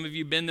Jerusalem. Some of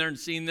you have been there and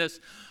seen this.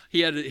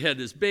 He had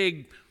this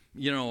big,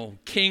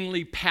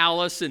 kingly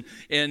palace, and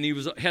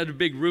he had a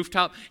big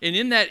rooftop. And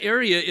in that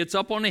area, it's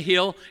up on a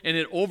hill, and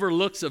it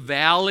overlooks a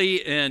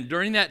valley. And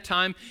during that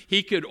time,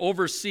 he could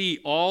oversee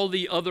all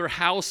the other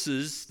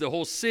houses, the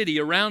whole city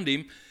around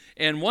him.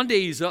 And one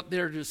day he's up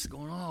there just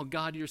going, oh,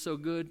 God, you're so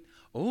good.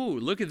 Oh,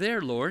 look at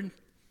there, Lord.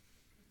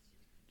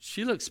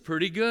 She looks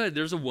pretty good.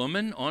 There's a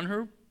woman on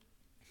her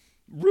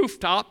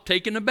rooftop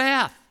taking a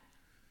bath.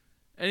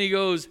 And he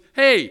goes,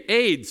 hey,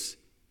 aides,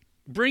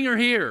 bring her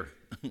here.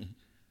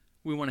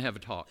 We want to have a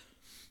talk.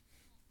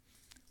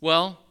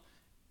 Well,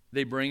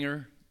 they bring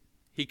her.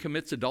 He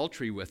commits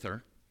adultery with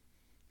her.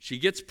 She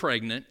gets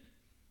pregnant.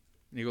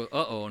 And he goes,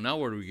 uh-oh, now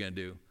what are we going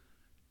to do?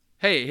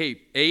 Hey,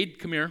 aide,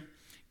 come here.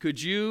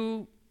 Could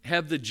you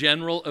have the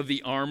general of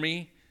the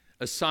army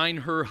assign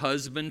her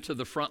husband to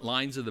the front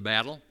lines of the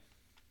battle?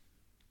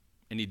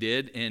 And he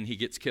did, and he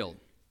gets killed.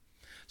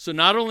 So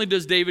not only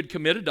does David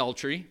commit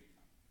adultery,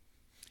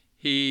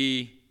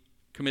 he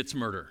commits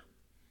murder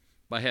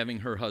by having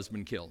her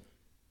husband killed.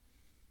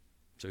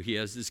 So he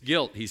has this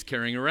guilt he's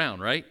carrying around,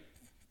 right?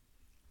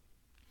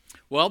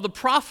 Well, the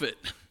prophet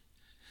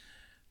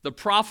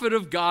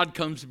of God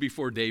comes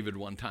before David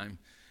one time,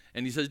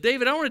 and he says,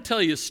 David, I want to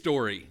tell you a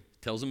story.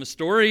 Tells him a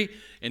story,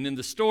 and in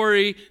the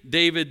story,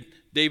 David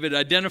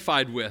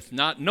identified with.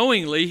 Not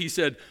knowingly, he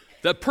said,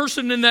 that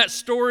person in that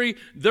story,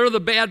 they're the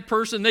bad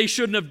person. They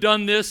shouldn't have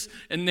done this.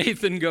 And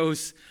Nathan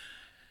goes,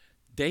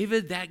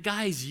 David, that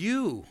guy's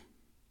you.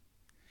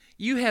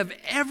 You have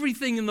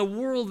everything in the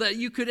world that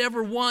you could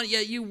ever want,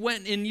 yet you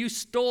went and you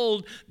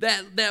stole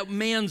that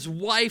man's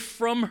wife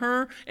from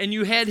her, and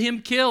you had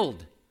him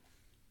killed.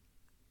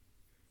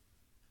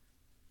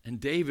 And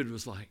David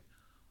was like,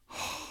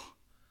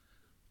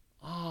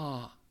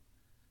 oh,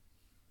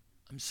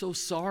 I'm so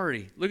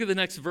sorry. Look at the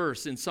next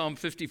verse in Psalm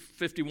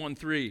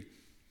 51:3.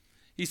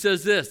 He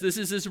says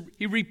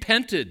he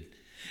repented.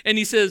 And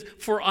he says,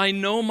 for I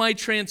know my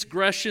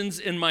transgressions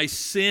and my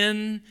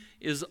sin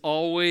is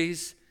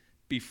always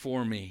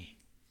before me.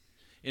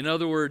 In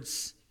other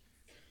words,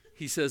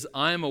 he says,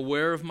 I am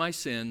aware of my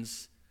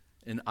sins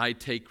and I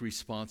take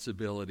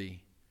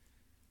responsibility.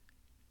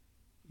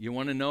 You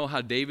want to know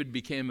how David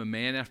became a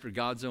man after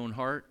God's own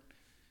heart?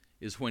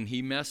 Is when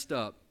he messed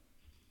up,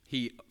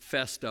 he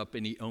fessed up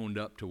and he owned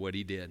up to what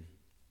he did.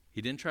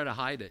 He didn't try to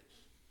hide it.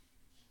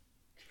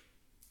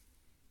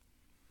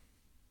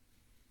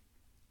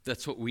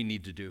 That's what we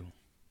need to do.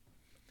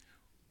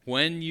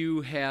 When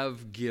you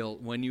have guilt,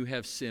 when you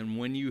have sin,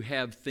 when you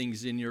have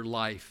things in your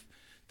life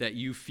that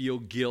you feel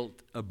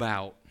guilt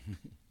about,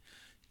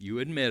 you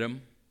admit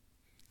them,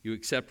 you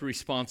accept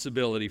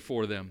responsibility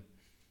for them,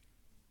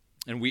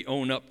 and we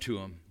own up to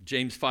them.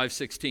 James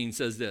 5:16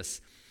 says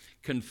this,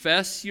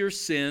 confess your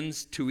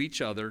sins to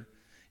each other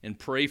and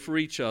pray for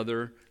each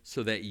other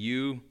so that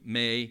you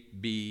may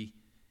be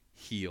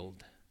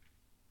healed.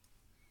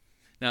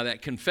 Now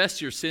that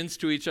confess your sins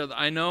to each other,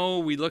 I know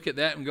we look at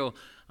that and go,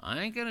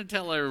 I ain't going to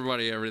tell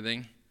everybody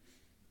everything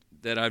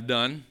that I've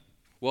done.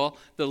 Well,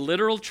 the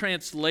literal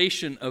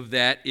translation of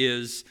that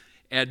is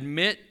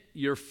admit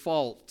your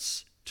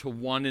faults to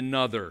one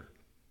another,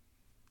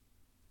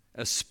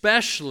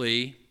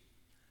 especially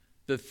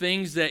the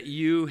things that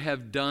you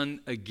have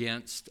done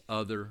against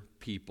other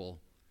people.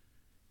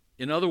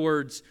 In other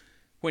words,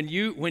 when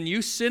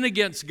you sin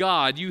against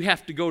God, you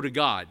have to go to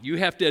God. You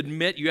have to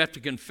admit, you have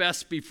to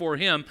confess before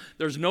Him.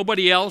 There's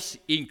nobody else,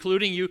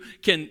 including you,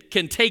 can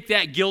take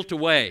that guilt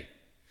away.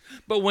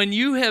 But when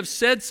you have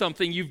said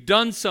something, you've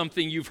done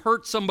something, you've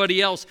hurt somebody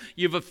else,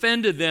 you've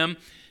offended them,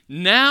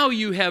 now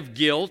you have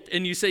guilt,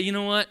 and you say, you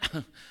know what?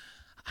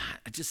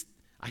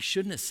 I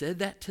shouldn't have said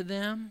that to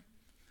them.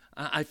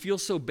 I feel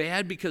so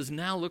bad because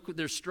now look what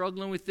they're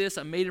struggling with this.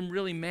 I made them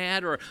really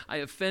mad or I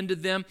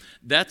offended them.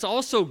 That's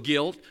also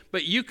guilt,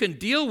 but you can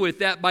deal with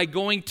that by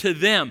going to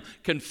them.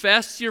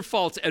 Confess your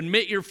faults.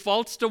 Admit your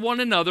faults to one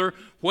another.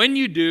 When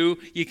you do,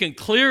 you can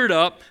clear it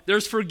up.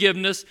 There's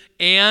forgiveness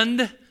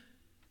and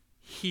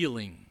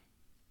healing.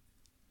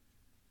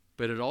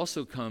 But it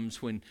also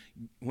comes when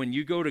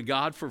you go to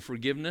God for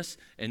forgiveness,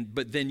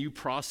 but then you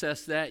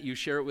process that, you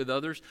share it with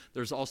others,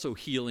 there's also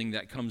healing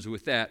that comes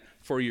with that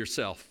for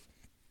yourself.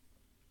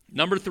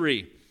 Number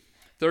 3,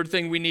 third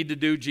thing we need to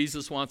do,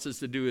 Jesus wants us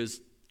to do,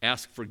 is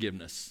ask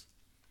forgiveness.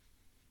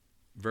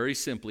 Very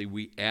simply,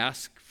 we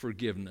ask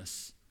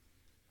forgiveness.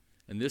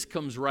 And this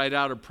comes right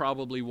out of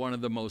probably one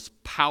of the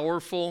most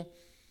powerful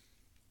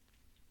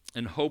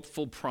and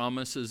hopeful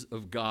promises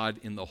of God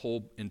in the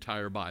whole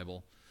entire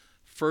Bible.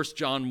 1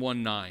 John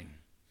 1:9.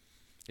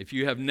 If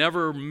you have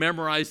never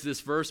memorized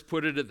this verse,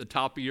 put it at the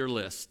top of your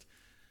list.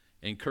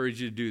 I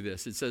encourage you to do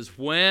this. It says,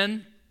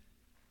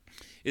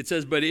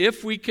 but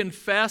if we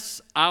confess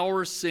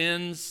our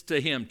sins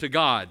to him, to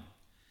God,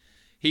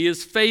 he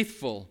is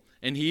faithful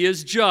and he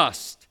is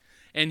just,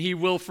 and he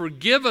will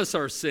forgive us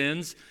our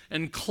sins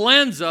and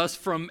cleanse us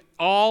from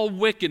all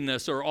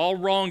wickedness or all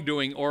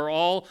wrongdoing or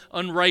all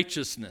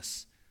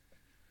unrighteousness.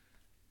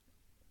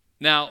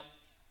 Now,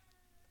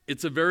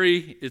 it's a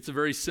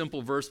very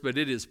simple verse, but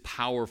it is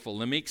powerful.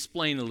 Let me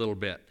explain a little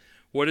bit.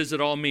 What does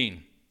it all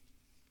mean?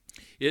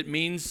 It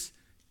means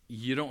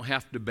you don't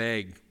have to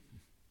beg.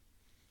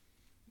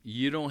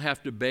 You don't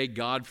have to beg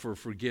God for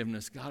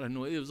forgiveness. God, I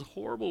know it was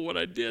horrible what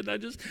I did. I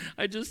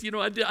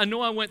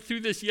know I went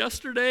through this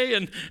yesterday,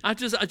 and I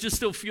just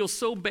still feel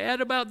so bad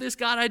about this.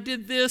 God, I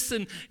did this,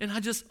 and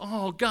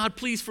God,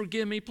 please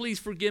forgive me, please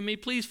forgive me,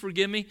 please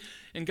forgive me.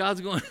 And God's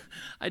going,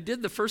 I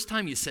did the first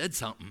time you said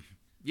something.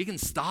 You can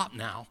stop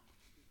now.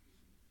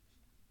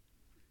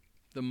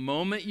 The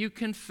moment you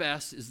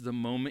confess is the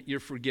moment you're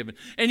forgiven.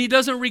 And he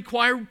doesn't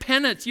require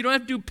penance. You don't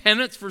have to do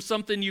penance for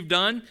something you've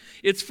done.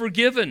 It's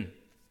forgiven.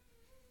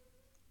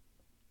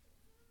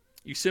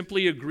 You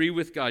simply agree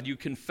with God. You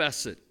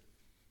confess it.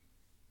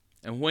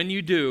 And when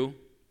you do,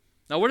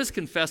 now what does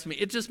confess mean?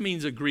 It just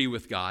means agree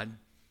with God.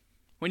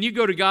 When you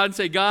go to God and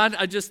say, God,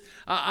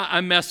 I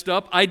messed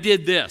up. I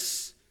did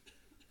this.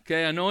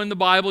 Okay, I know in the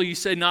Bible you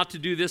say not to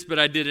do this, but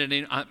I did it.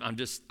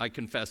 And I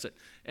confess it.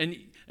 And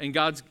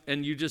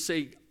you just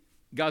say,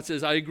 God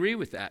says, I agree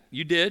with that.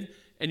 You did,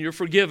 and you're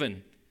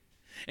forgiven.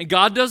 And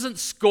God doesn't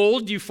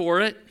scold you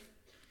for it.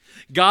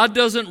 God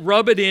doesn't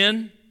rub it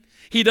in.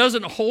 He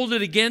doesn't hold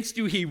it against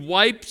you. He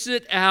wipes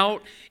it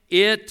out.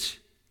 It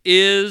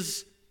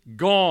is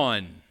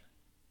gone.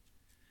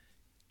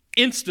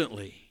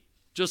 Instantly,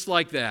 just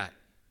like that.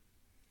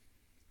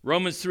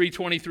 Romans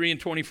 3:23 and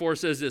 24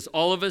 says this,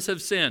 all of us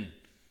have sinned.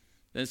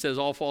 Then it says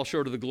all fall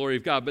short of the glory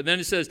of God. But then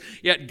it says,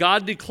 yet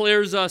God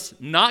declares us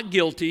not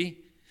guilty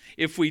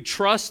if we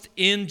trust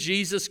in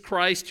Jesus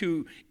Christ,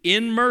 who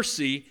in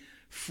mercy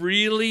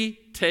freely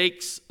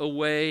takes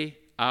away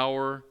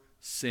our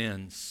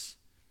sins.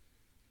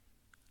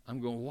 I'm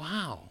going,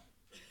 wow.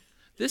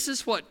 This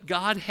is what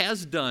God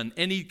has done,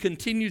 and he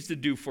continues to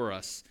do for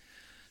us.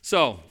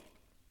 So,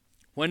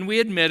 when we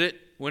admit it,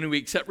 when we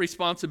accept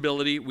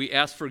responsibility, we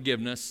ask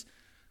forgiveness,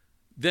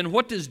 then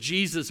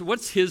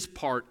what's his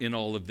part in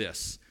all of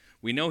this?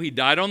 We know he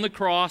died on the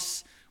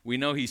cross. We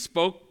know he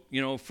spoke,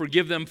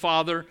 forgive them,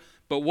 Father.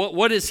 But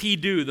what does he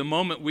do the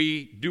moment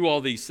we do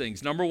all these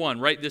things? Number one,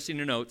 write this in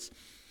your notes,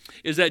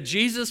 is that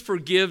Jesus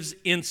forgives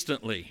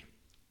instantly.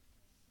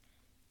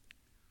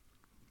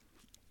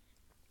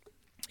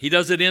 He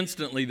does it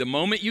instantly. The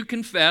moment you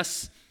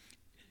confess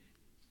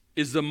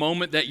is the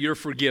moment that you're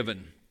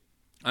forgiven.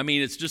 I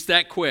mean, it's just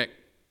that quick.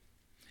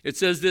 It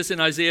says this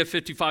in Isaiah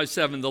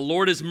 55:7, the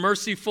Lord is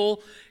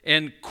merciful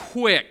and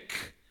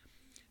quick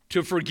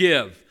to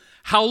forgive.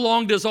 How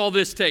long does all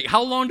this take?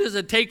 How long does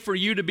it take for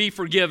you to be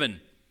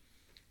forgiven?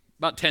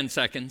 About 10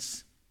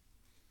 seconds.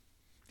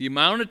 The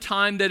amount of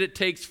time that it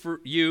takes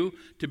for you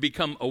to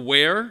become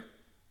aware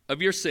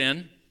of your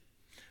sin,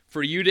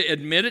 for you to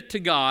admit it to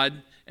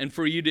God, and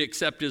for you to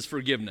accept his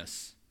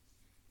forgiveness.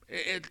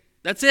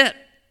 That's it.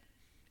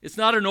 It's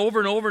not an over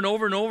and over and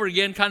over and over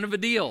again kind of a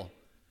deal.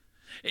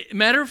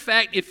 Matter of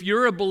fact, if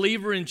you're a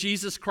believer in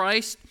Jesus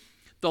Christ,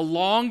 the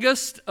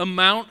longest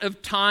amount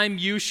of time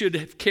you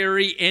should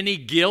carry any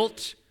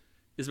guilt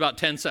is about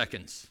 10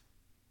 seconds.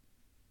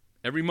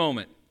 Every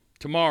moment.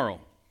 Tomorrow,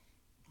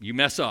 you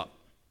mess up.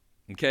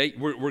 Okay?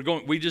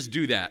 We just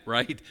do that,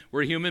 right?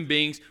 We're human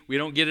beings. We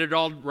don't get it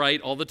all right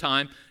all the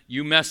time.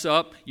 You mess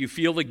up. You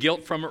feel the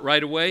guilt from it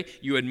right away.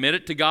 You admit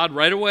it to God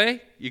right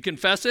away. You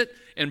confess it,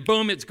 and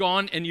boom, it's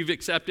gone, and you've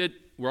accepted.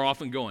 We're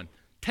off and going.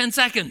 10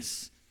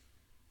 seconds.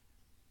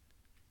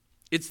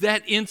 It's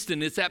that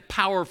instant. It's that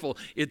powerful.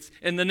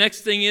 And the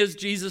next thing is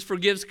Jesus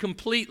forgives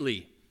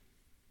completely.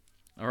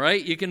 All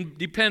right? You can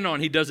depend on.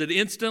 He does it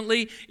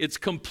instantly. It's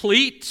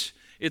complete.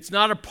 It's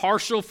not a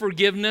partial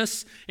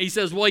forgiveness. He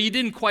says, well, you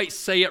didn't quite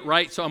say it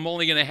right, so I'm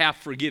only going to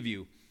half forgive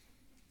you.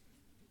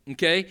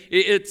 Okay?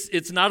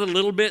 It's not a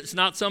little bit. It's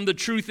not some. The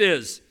truth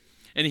is.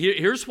 And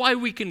here's why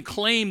we can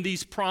claim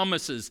these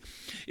promises,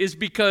 is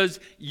because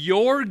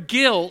your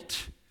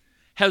guilt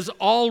has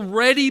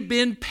already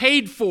been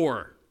paid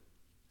for.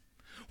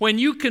 When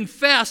you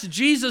confess,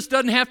 Jesus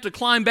doesn't have to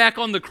climb back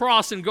on the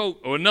cross and go,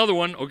 oh, another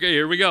one. Okay,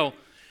 here we go.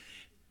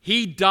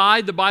 He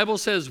died, the Bible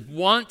says,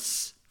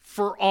 once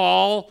for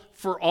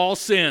all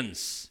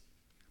sins,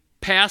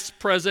 past,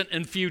 present,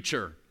 and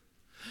future.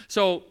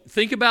 So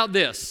think about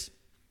this.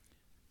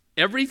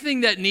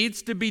 Everything that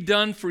needs to be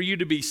done for you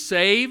to be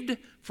saved,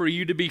 for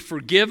you to be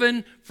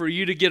forgiven, for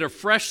you to get a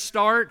fresh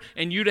start,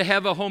 and you to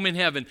have a home in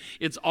heaven,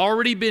 it's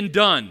already been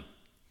done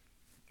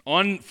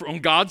on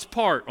God's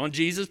part, on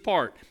Jesus'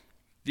 part.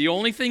 The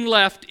only thing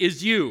left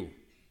is you.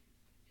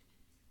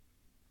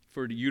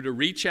 For you to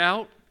reach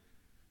out,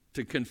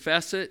 to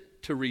confess it,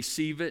 to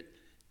receive it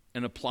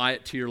and apply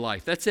it to your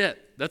life. That's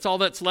it. That's all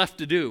that's left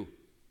to do.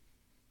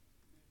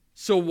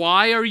 So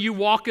why are you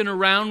walking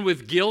around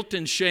with guilt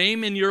and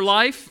shame in your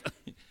life?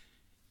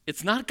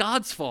 It's not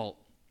God's fault.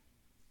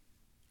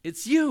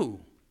 It's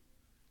you.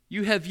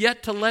 You have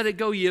yet to let it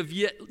go. You have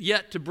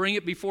yet to bring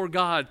it before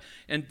God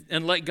and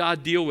let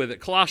God deal with it.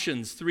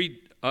 Colossians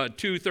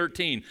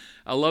 2:13.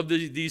 I love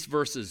these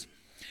verses.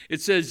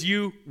 It says,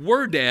 you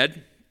were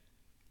dead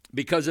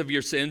because of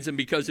your sins and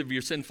because of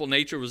your sinful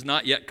nature was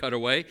not yet cut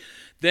away.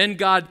 Then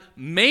God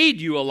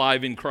made you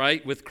alive in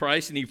Christ, with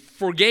Christ, and he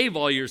forgave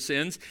all your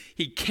sins.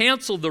 He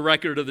canceled the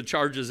record of the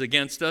charges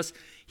against us.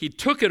 He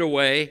took it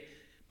away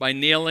by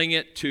nailing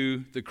it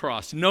to the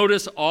cross.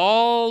 Notice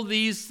all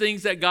these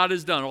things that God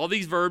has done, all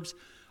these verbs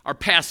are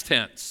past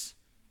tense.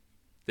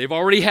 They've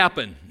already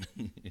happened.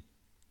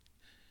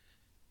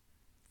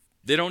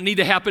 They don't need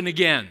to happen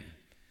again.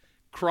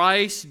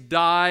 Christ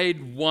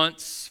died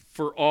once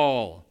for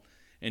all,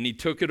 and he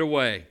took it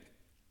away.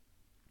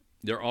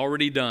 They're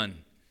already done.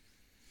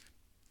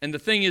 And the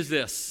thing is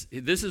this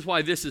is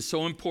why this is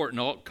so important.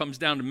 It all comes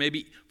down to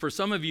maybe, for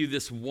some of you,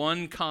 this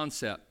one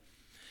concept.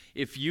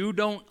 If you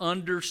don't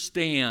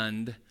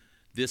understand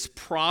this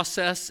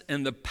process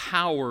and the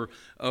power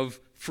of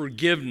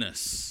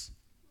forgiveness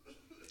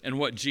and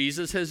what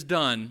Jesus has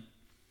done,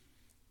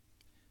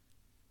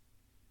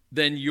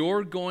 then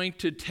you're going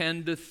to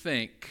tend to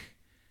think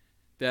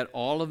that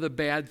all of the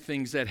bad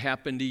things that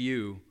happen to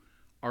you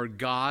are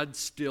God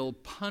still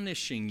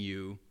punishing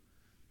you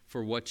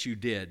for what you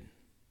did.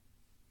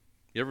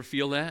 You ever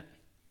feel that?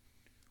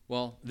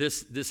 Well,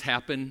 this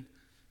happened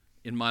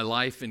in my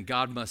life, and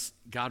God must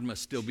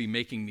still be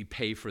making me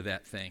pay for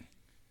that thing.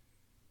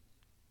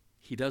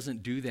 He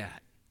doesn't do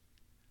that.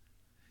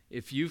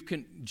 If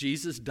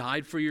Jesus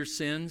died for your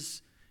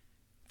sins,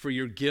 for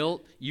your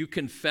guilt, you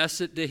confess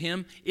it to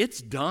him,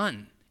 it's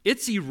done.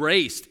 It's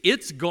erased.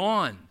 It's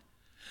gone.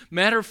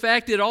 Matter of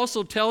fact, it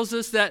also tells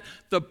us that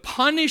the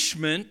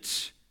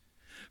punishment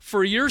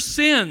for your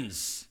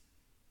sins,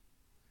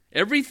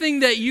 everything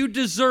that you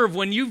deserve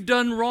when you've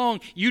done wrong,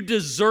 you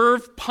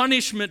deserve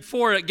punishment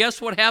for it. Guess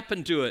what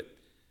happened to it?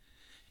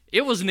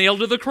 It was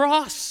nailed to the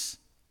cross.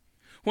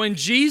 When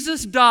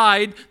Jesus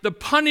died, the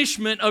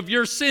punishment of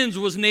your sins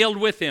was nailed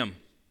with him.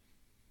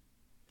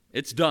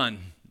 It's done.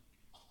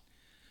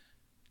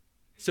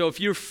 So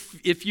if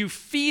you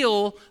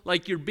feel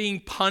like you're being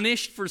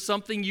punished for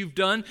something you've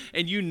done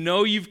and you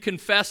know you've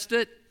confessed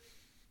it,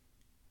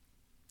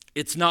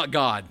 it's not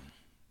God.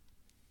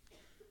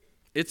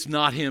 It's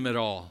not him at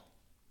all.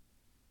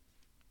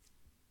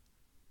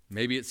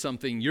 Maybe it's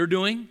something you're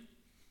doing.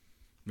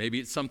 Maybe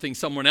it's something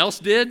someone else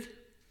did.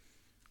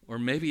 Or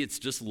maybe it's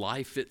just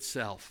life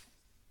itself.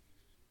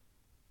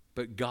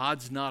 But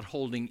God's not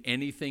holding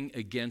anything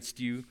against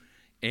you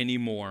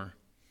anymore.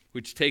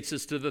 Which takes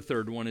us to the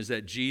third one, is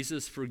that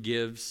Jesus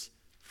forgives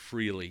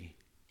freely.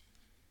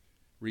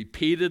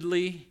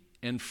 Repeatedly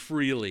and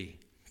freely.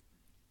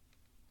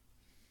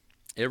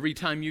 Every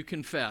time you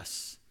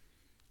confess,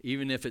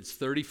 even if it's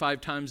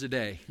 35 times a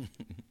day,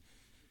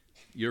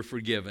 you're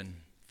forgiven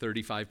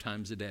 35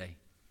 times a day.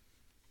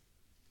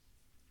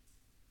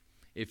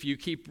 If you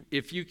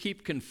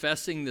keep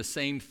confessing the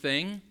same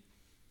thing,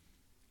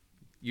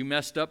 you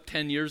messed up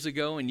 10 years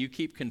ago and you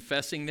keep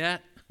confessing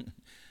that,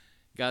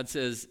 God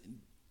says,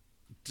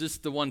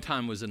 just the one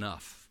time was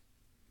enough.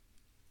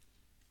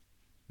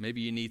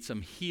 Maybe you need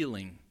some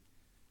healing.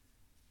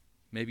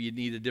 Maybe you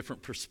need a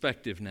different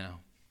perspective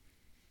now.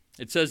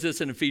 It says this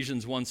in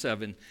Ephesians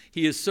 1:7.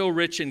 He is so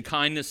rich in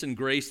kindness and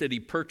grace that he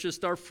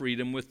purchased our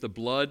freedom with the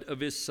blood of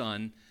his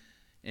Son,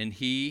 and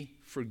he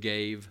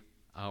forgave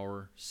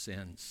our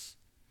sins.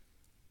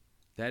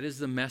 That is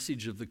the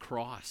message of the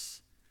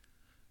cross.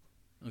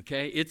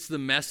 Okay? It's the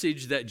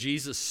message that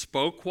Jesus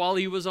spoke while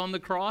he was on the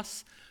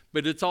cross,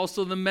 but it's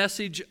also the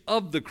message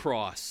of the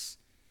cross.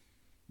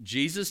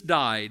 Jesus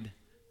died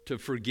to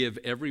forgive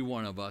every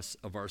one of us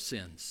of our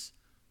sins,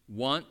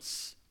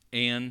 once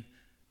and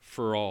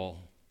for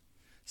all.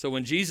 So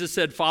when Jesus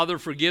said, Father,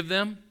 forgive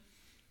them,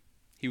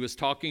 he was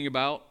talking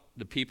about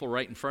the people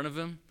right in front of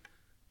him,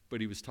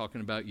 but he was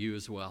talking about you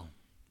as well.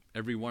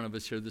 Every one of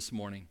us here this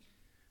morning.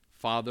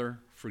 Father,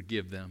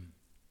 forgive them,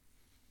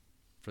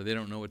 for they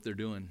don't know what they're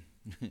doing.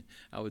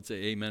 I would say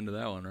amen to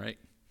that one, right?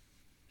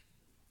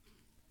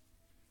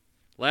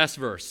 Last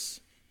verse.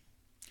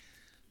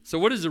 So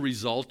what is the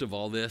result of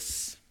all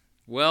this?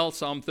 Well,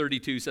 Psalm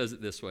 32 says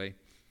it this way.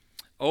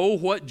 Oh,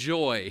 what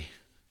joy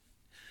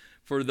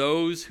for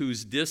those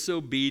whose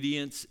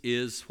disobedience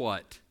is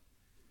what?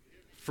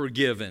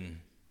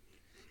 Forgiven.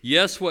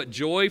 Yes, what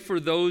joy for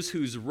those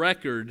whose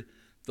record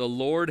the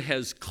Lord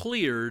has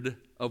cleared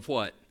of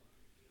what?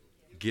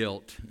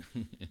 Guilt.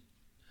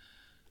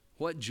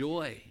 What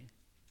joy.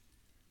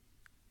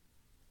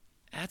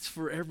 That's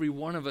for every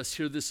one of us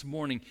here this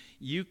morning.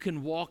 You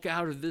can walk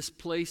out of this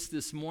place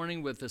this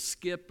morning with a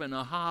skip and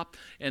a hop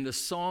and a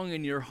song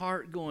in your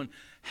heart going,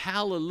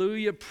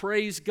 hallelujah,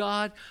 praise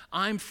God,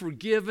 I'm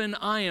forgiven,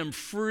 I am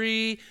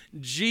free.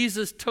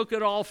 Jesus took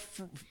it all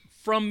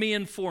from me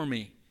and for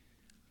me.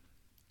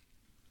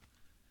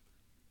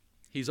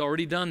 He's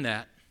already done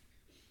that.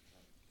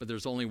 But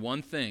there's only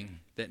one thing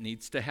that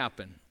needs to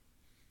happen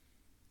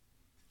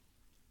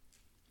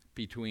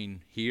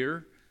between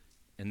here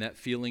and that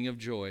feeling of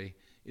joy,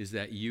 is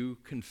that you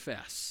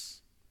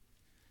confess.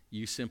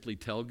 You simply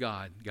tell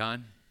God,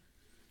 God,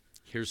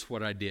 here's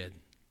what I did.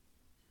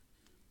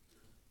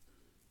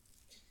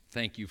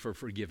 Thank you for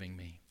forgiving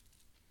me.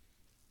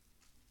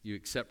 You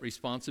accept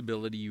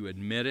responsibility, you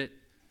admit it,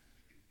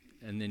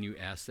 and then you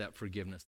ask that forgiveness.